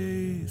gonna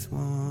chase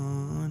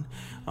one,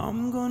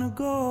 I'm gonna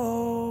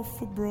go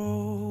for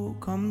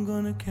broke, I'm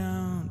gonna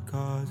count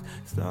cars,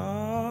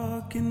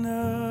 stuck in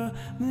the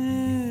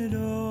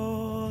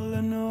middle.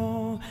 I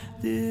know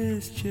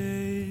this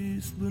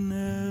chase will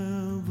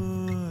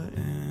never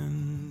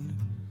end.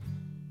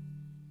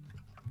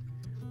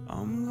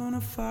 I'm gonna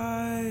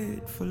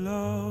fight for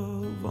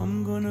love,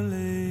 I'm gonna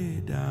lay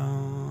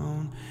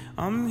down,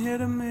 I'm here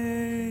to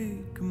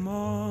make a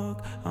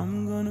mark,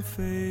 I'm gonna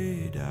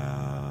fade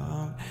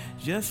out.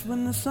 Just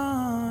when the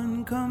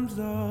sun comes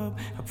up,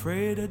 I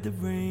pray that the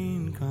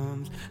rain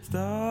comes.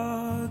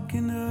 Stuck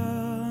in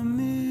the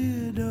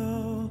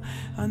middle,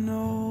 I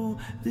know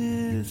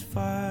this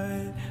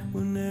fight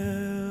will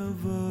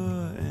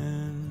never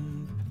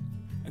end.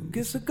 I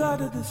guess I got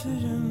a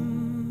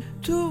decision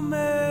to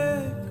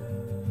make.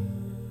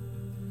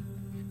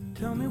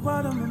 Tell me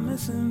what am I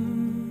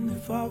missing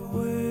if I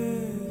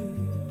wait?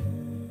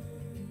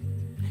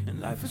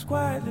 And life is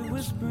quietly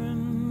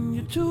whispering,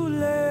 you're too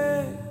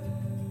late.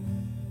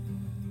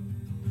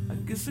 I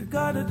guess I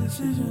got a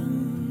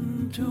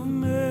decision to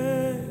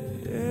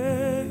make.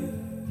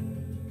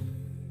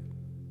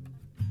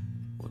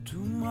 Well,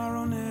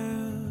 tomorrow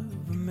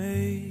never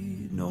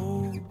made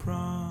no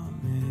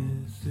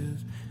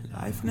promises.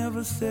 Life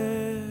never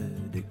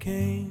said it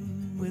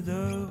came with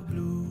a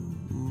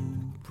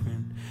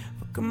blueprint.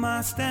 Am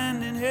I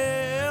standing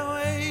here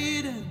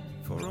waiting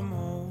for a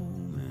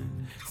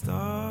moment?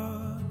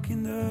 Stuck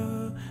in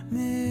the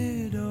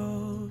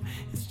middle.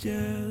 It's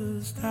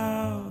just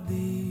how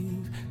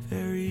these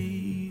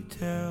fairy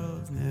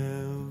tales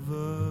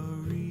never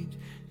reach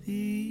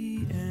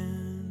the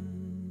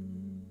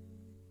end.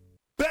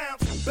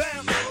 Bounce,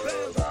 bounce,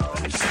 bounce,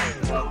 bounce.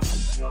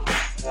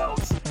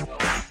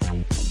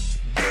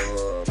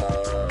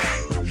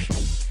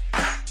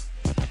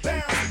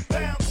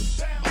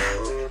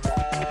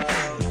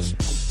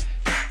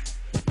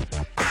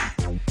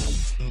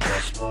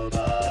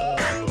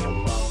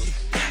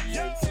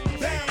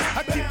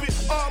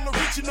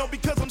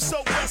 Because I'm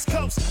so West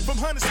Coast. From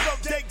Huntersville,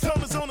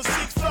 Daytona's on the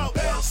 6th floor.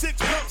 6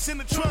 bumps in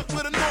the trunk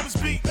with enormous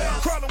beat.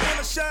 Crawling when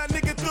I shine,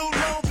 nigga, through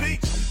Long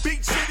Beach.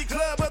 Beach City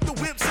Club, other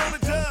whips on the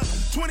dub.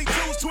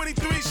 22s,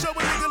 23s, show a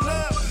nigga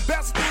love.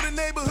 Bouncing through the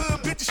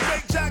neighborhood, bitch,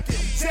 straight jockey.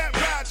 Tap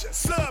Roger,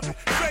 sub it,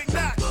 straight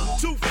knock.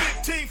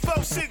 215,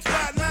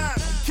 4659.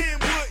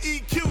 Kenwood,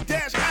 EQ,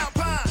 dash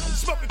Alpine.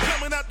 Smoking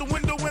coming out the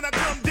window when I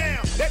come down.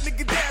 That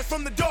nigga dash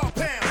from the dog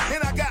pound.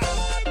 And I got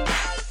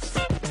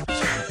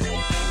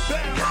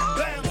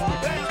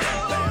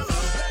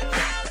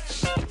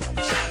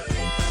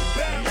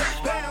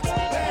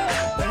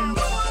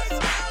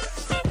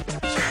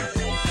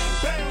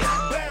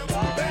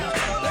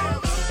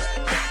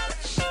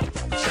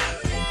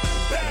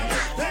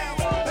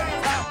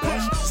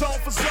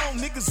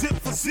zip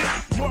for zip,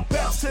 more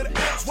bounce to the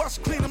ass,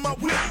 watch cleaning my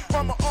whip.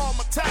 On my arm,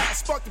 my tie,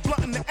 spark the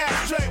blunt in the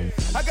ashtray.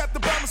 I got the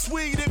bomber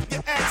sweet if you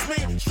ask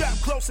me. Strap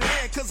close in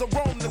hand, cause I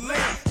roam the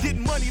land.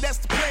 Getting money, that's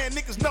the plan,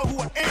 niggas know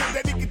who I am.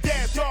 That nigga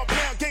dad, dog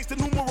pound, gangsta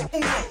numero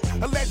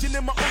uno. A legend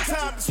in my own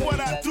time, that's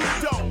what I do,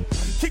 though.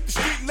 Keep the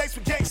street laced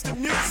with gangsta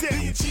music.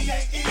 B&G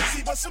ain't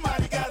easy, but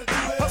somebody gotta do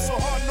it. Hustle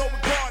hard, no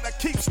regard, I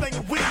keep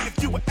slinging weed.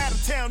 If you were out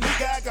of town,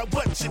 nigga, I got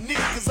what you need,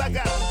 cause I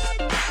got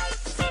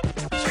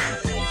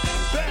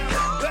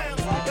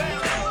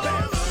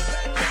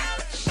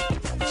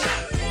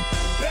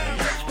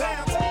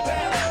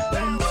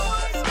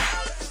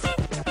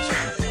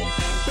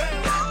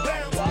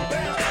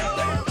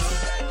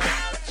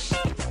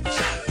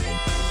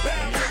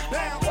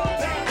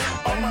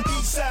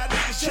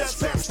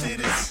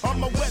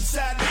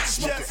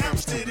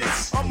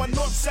on my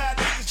north side,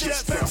 niggas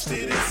just bounce to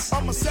this.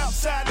 On my south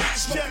side, niggas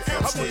check. I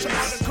want y'all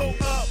to go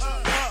up,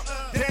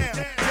 down,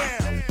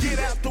 down. Get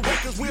out the way,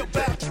 cause we're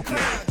about to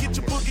clown. Get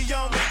your boogie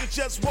on, nigga,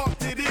 just walk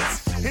to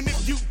this. And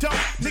if you don't,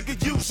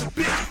 nigga, use a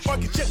bitch. Or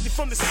get checked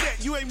from the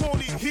set, you ain't want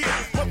it here.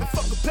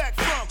 Motherfucker back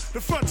from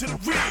the front to the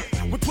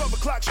rear. When 12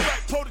 o'clock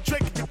strike, pour the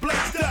drink and get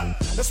blazed up.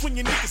 That's when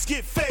your niggas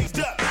get phased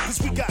up.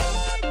 Cause we got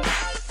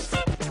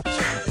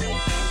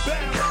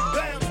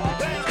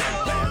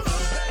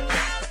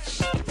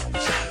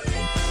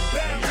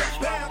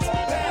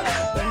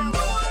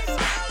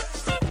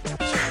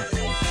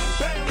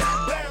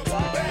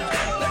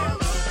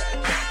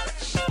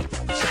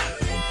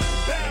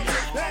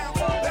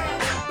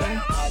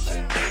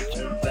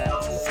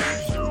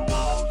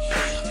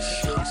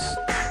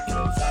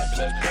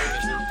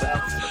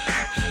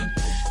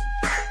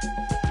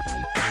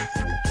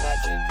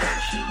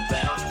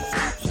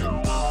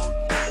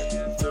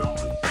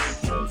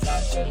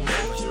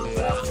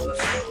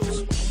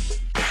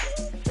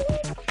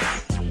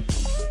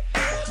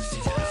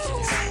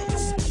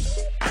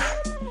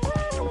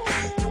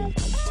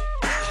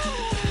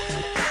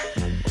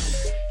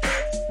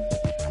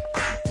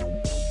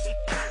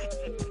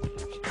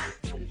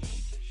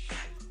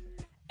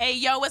Hey,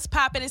 yo, what's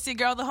poppin'? It's your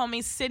girl, the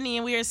homie Sydney,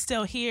 and we are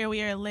still here.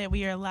 We are lit.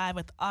 We are live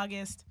with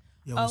August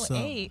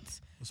 08.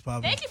 What's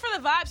poppin'? Thank you for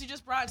the vibes you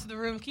just brought to the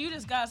room. Can you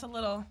just got us a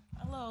little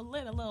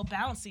lit, a little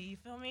bouncy? You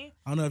feel me?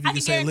 I don't know if you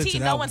can say lit to that. I can guarantee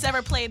no one's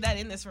ever played that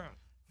in this room.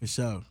 For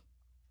sure.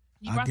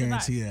 You I brought the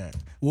guarantee vibes. that.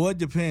 Well, it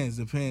depends.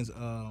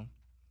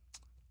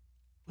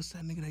 What's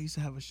that nigga that used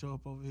to have a show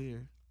up over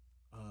here?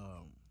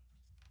 Damn,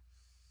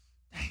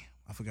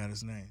 I forgot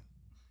his name.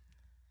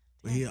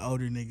 But he an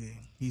older nigga.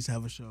 He used to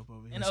have a show up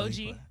over here. An so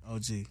OG?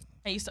 OG.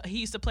 He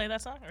used to play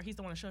that song, or he's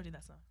the one who showed you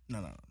that song? No.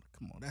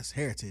 Come on, that's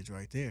heritage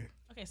right there.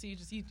 Okay, so you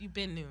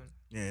been noon.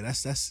 Yeah,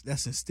 that's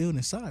instilled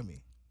inside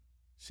me.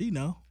 She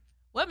know.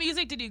 What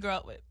music did you grow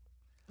up with?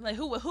 Like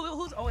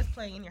who's always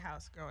playing in your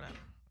house growing up?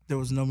 There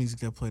was no music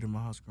that played in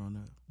my house growing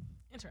up.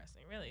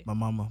 Interesting, really. My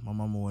mama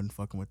wasn't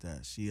fucking with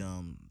that. She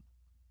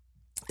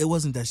it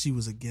wasn't that she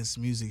was against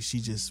music.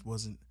 She just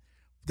wasn't.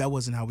 That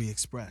wasn't how we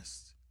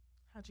expressed.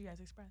 How'd you guys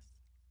express?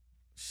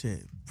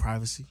 Shit,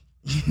 privacy.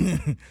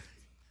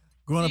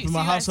 Growing up in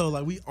my household,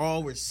 like we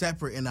all were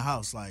separate in the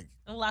house, like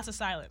lots of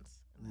silence.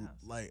 In the house.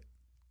 Like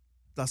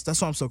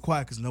that's why I'm so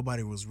quiet, because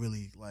nobody was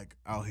really like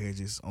out here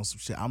just on some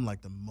shit. I'm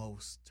like the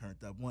most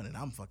turned up one, and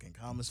I'm fucking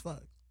calm as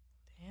fuck.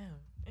 Damn,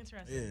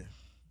 interesting. Yeah.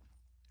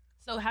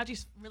 So how'd you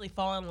really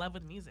fall in love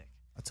with music?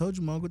 I told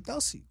you, my Uncle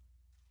Delcy.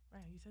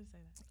 Right, you said say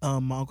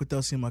that. My Uncle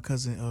Delcy and my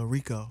cousin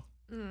Rico.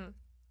 Mm-hmm.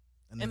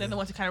 And then the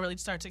ones who kind of really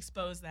start to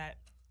expose that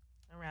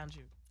around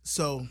you.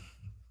 So,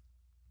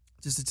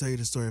 just to tell you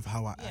the story of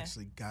how I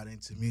actually got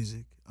into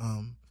music,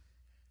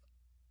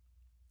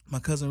 my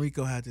cousin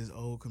Rico had this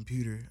old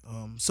computer.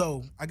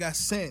 So I got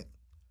sent.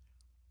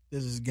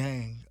 There's this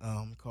gang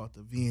called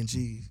the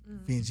VNGs,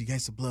 VNG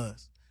Gangsta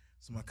Bloods.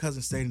 So my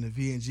cousin stayed in the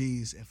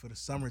VNGs, and for the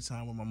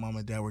summertime when my mom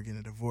and dad were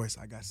getting a divorce,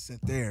 I got sent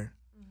there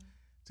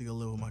to go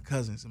live with my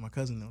cousins. And my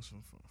cousin was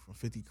from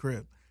 50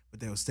 Crib, but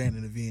they were staying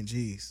in the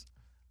VNGs,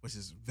 which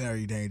is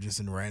very dangerous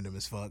and random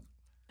as fuck.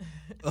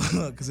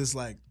 Because it's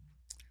like,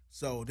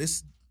 so the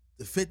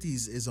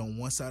 50s is on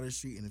one side of the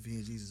street and the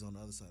VNGs is on the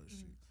other side of the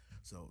street.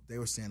 So they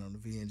were staying on the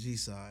VNG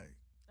side.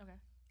 Okay.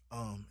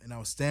 And I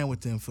was staying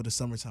with them for the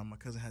summertime. My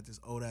cousin had this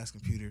old ass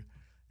computer,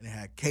 and it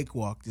had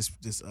Cakewalk, this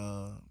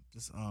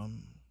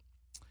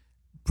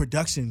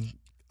production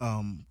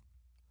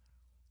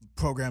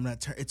program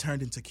that it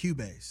turned into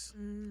Cubase.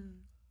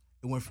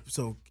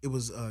 It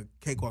was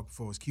Cakewalk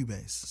before it was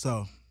Cubase.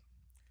 So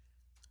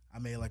I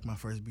made like my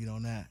first beat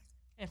on that.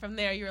 And from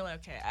there, you were like,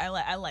 okay, I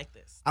like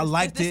this. I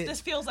liked it.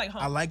 This feels like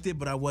home. I liked it,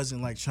 but I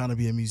wasn't like trying to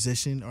be a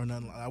musician or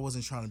nothing. I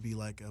wasn't trying to be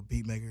like a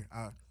beat maker.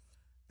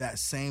 That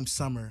same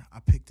summer, I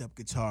picked up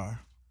guitar.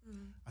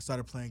 I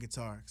started playing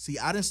guitar. See,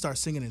 I didn't start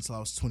singing until I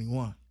was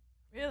 21.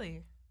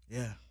 Really?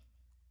 Yeah.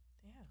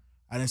 Damn.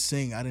 I didn't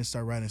sing. I didn't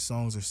start writing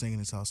songs or singing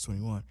until I was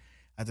 21.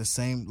 At the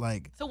same,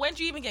 like... So when did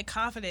you even get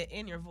confident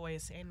in your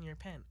voice and your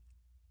pen?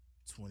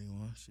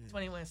 21, shit.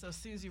 21, so as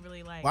soon as you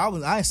really like...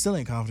 Well, I still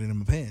ain't confident in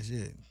my pen,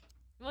 shit.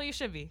 Well, you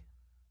should be.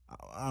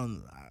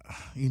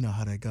 You know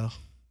how that go.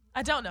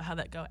 I don't know how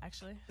that go,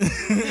 actually.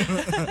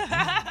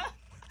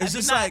 It's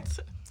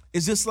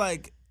just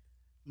like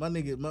my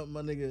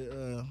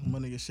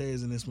nigga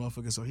Shay's in this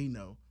motherfucker, so he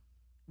know.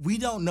 We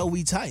don't know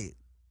we tight.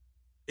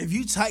 If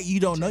you tight,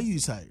 you don't know you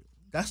tight.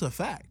 That's a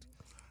fact.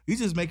 You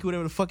just make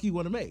whatever the fuck you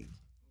want to make.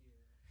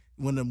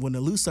 When the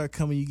loose start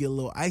coming, you get a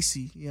little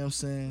icy. You know what I'm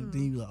saying?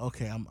 Then you be like,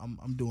 okay,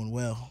 I'm doing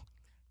well.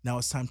 Now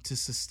it's time to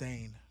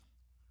sustain.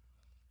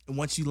 And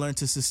once you learn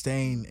to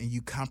sustain and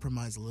you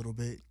compromise a little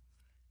bit,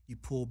 you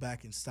pull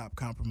back and stop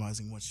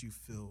compromising once you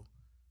feel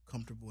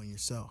comfortable in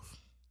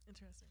yourself.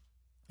 Interesting.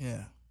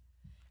 Yeah.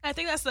 I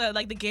think that's the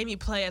game you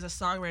play as a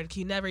songwriter.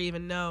 You never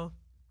even know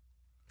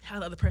how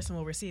the other person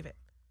will receive it.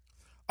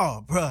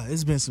 Oh, bruh,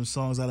 there's been some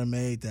songs I done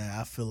made that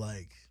I feel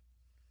like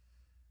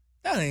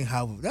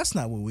that's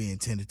not what we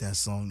intended that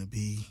song to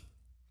be.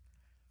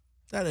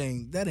 That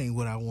ain't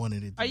what I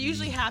wanted it to be. Are you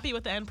usually happy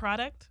with the end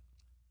product?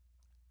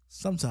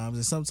 Sometimes,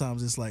 and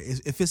sometimes it's like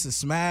if it's a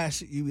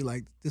smash, you be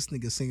like, this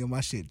nigga singing my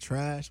shit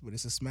trash, but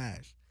it's a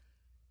smash.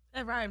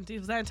 That rhymed, dude.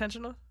 Was that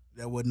intentional?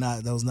 That was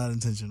not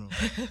intentional.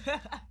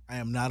 I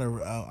am not a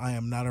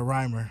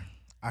rhymer.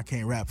 I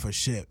can't rap for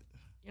shit.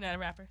 You're not a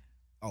rapper?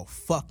 Oh,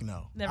 fuck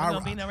no. Never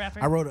gonna be no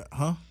rapper? I wrote a,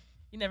 huh?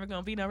 You're never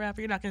gonna be no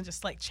rapper? You're not gonna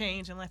just like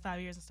change in like 5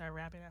 years and start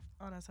rapping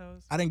on us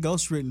hoes? I done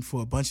ghostwritten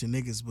for a bunch of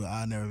niggas, but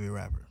I'll never be a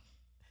rapper.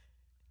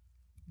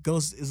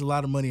 Ghost is a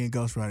lot of money in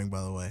ghostwriting,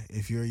 by the way.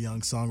 If you're a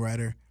young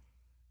songwriter,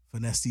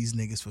 finesse these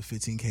niggas for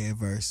 $15K a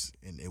verse,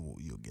 and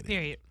you'll get it.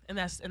 Period. And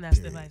that's the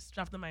advice.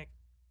 Drop the mic.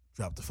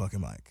 Drop the fucking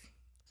mic.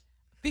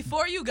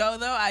 Before you go,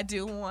 though, I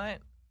do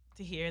want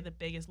to hear the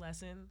biggest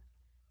lesson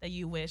that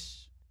you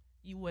wish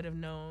you would have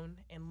known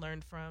and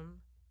learned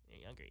from your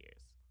younger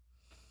years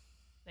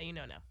that you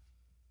know now.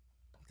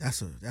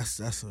 That's a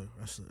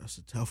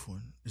tough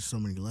one. There's so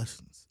many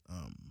lessons.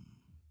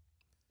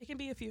 It can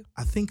be a few.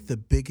 I think the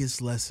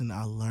biggest lesson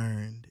I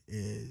learned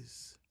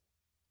is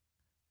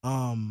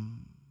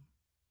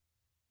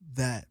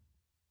that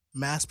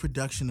mass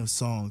production of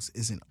songs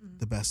isn't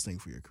the best thing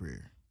for your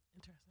career.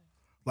 Interesting.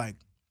 Like,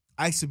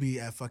 I used to be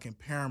at fucking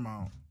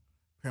Paramount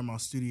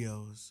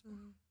Studios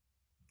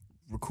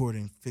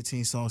recording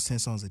 15 songs, 10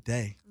 songs a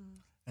day.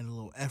 And the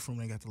little F room,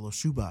 they got the little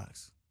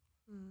shoebox.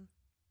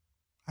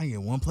 I didn't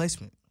get one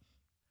placement.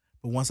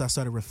 But once I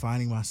started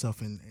refining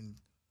myself and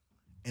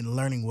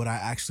learning what I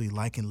actually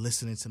like and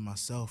listening to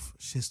myself,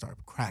 shit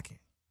started cracking.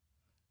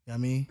 You know what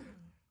I mean?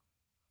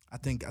 I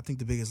think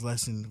the biggest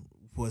lesson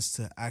was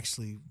to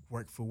actually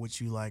work for what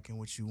you like and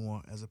what you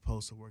want as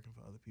opposed to working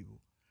for other people.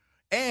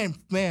 And,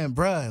 man,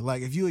 bruh,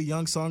 like, if you a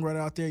young songwriter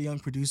out there, young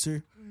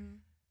producer,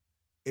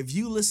 if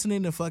you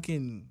listening to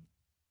fucking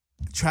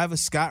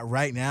Travis Scott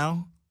right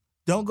now,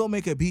 don't go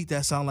make a beat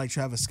that sound like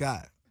Travis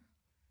Scott.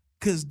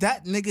 Because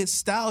that nigga's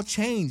style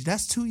changed.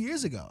 That's 2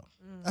 years ago.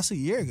 That's a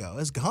year ago.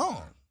 It's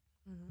gone.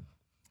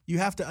 You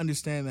have to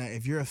understand that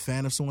if you're a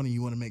fan of someone and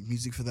you want to make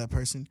music for that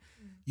person,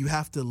 you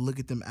have to look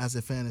at them as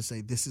a fan and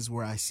say, this is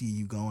where I see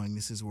you going.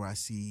 This is where I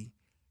see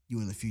you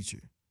in the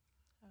future.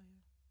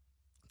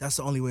 That's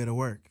the only way to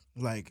work.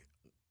 Like,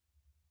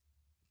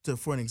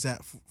 for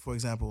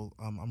example,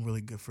 I'm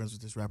really good friends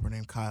with this rapper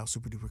named Kyle,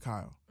 Super Duper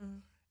Kyle.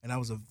 And I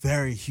was a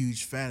very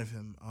huge fan of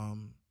him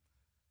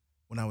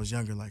when I was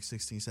younger, like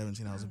 16,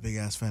 17. I was a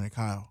big-ass fan of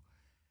Kyle.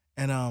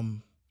 And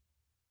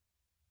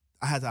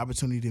I had the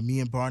opportunity me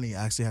and Barney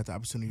actually had the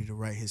opportunity to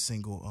write his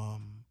single,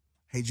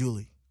 Hey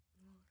Julie.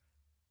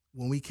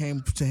 When we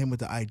came to him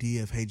with the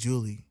idea of Hey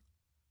Julie,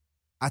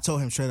 I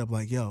told him straight up,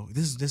 like, yo,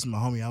 this is my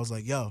homie. I was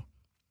like, yo,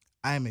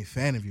 I am a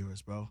fan of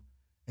yours, bro.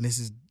 And this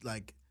is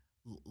like,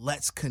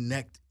 let's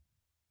connect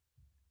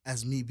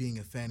as me being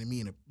a fan of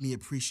me and me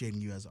appreciating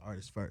you as an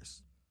artist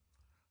first.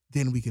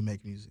 Then we can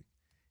make music.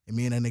 And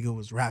me and that nigga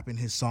was rapping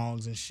his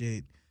songs and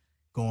shit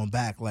going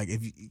back. Like,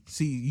 if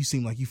you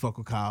seem like you fuck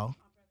with Kyle.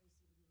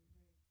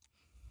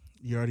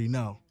 You already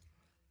know.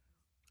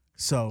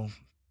 So,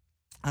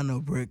 I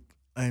know Brick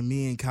and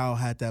me and Kyle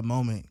had that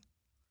moment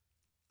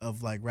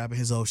of like rapping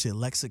his old shit,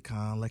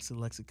 Lexicon still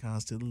with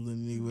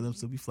him,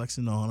 still be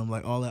flexing on him,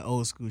 like all that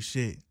old school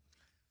shit.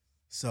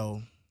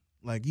 So,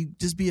 like, you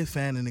just be a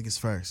fan of niggas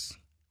first.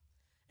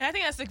 And I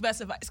think that's the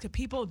best advice because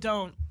people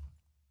don't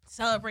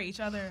celebrate each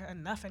other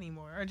enough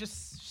anymore or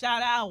just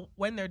shout out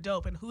when they're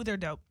dope and who they're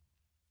dope.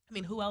 I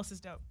mean, who else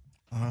is dope?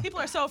 People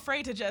are so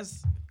afraid to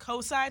just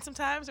co-sign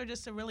sometimes or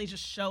just to really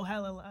just show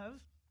hella love.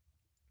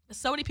 There's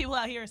so many people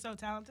out here are so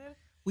talented.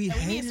 We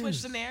need to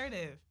switch the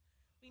narrative.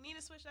 We need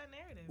to switch that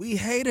narrative. We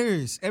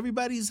haters.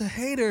 Everybody's a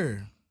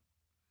hater.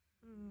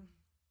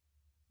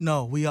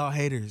 No, we all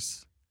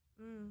haters.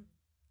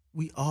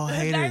 We all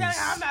haters. No,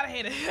 I'm not a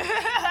hater.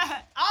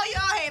 All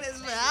y'all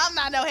haters, but I'm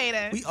not no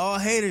hater. We all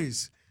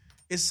haters.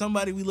 It's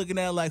somebody we looking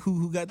at like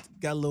who got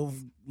a little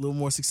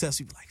more success.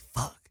 We be like,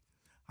 fuck,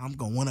 I'm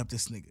gonna one up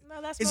this nigga.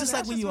 No, that's it's just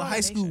like when you in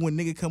high school when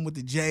nigga come with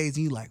the J's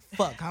and you like,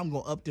 fuck, I'm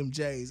gonna up them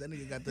J's. That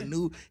nigga got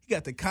he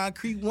got the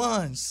concrete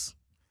ones.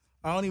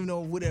 I don't even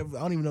know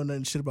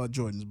nothing shit about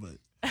Jordans, but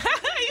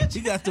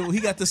he got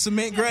the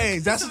cement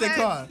grades. That's what they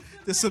call it.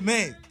 The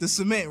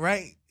cement,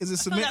 right? Is it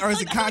cement or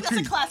is it concrete?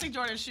 That's a classic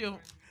Jordan shoe.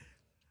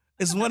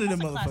 It's one of them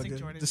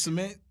motherfuckers. The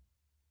cement.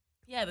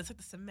 Yeah, that's like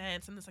the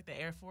cement, and it's like the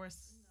Air Force.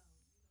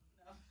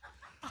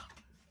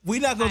 We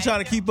not gonna try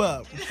to keep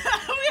up. We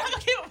not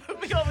gonna keep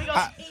up.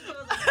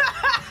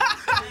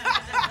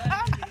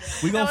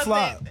 We gonna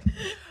flop.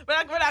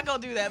 We're not gonna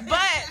do that.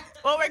 But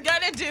what we're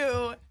gonna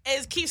do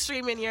is keep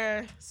streaming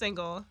your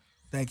single.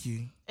 Thank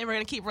you. And we're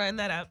gonna keep running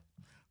that up.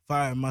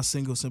 Fire, my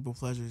single Simple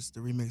Pleasures.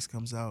 The remix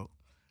comes out.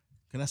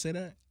 Can I say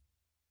that?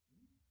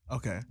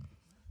 Okay.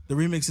 The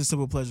remix of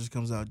Simple Pleasures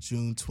comes out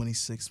June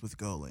 26th with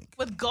Gold Link.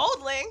 With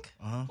Gold Link?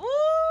 Uh-huh.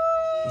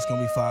 Ooh. It's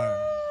gonna be fire.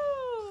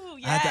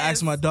 Yes. I had to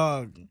ask my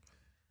dog.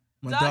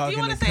 Dog, do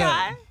you want to say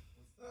hi?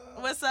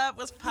 What's up?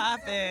 What's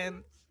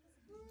poppin'?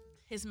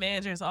 His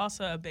manager is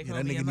also a big homie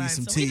that nigga of mine. needs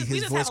some So tea. we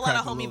just have a lot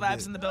of homie vibes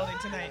bit. in the building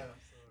tonight.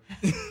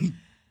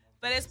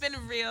 But it's been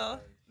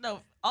real.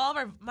 No,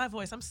 my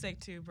voice, I'm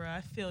sick too, bro.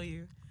 I feel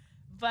you.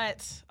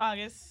 But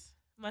August,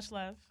 much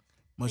love.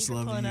 Much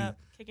love to pulling you. up,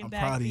 kicking I'm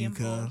back, proud of being you,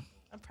 cuz. bold.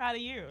 I'm proud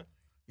of you. You know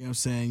what I'm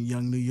saying?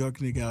 Young New York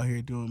nigga out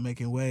here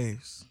making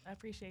waves. I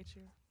appreciate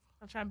you.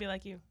 I'm trying to be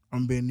like you.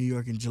 I'm being in New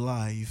York in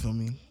July, you feel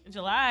me? In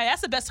July,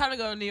 that's the best time to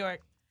go to New York.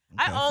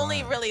 Okay, I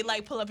only fine. really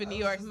like pull up in New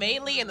York,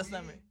 mainly in the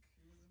summer.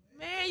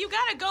 Man, you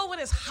gotta go when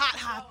it's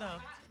hot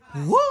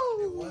though.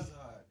 Woo!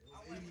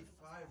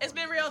 It's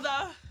been real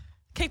though.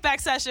 Kickback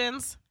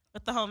Sessions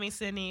with the homie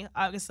Sydney,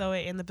 August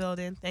 08 in the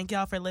building. Thank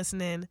y'all for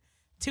listening.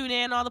 Tune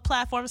in on all the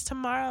platforms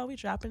tomorrow. We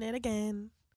dropping it again.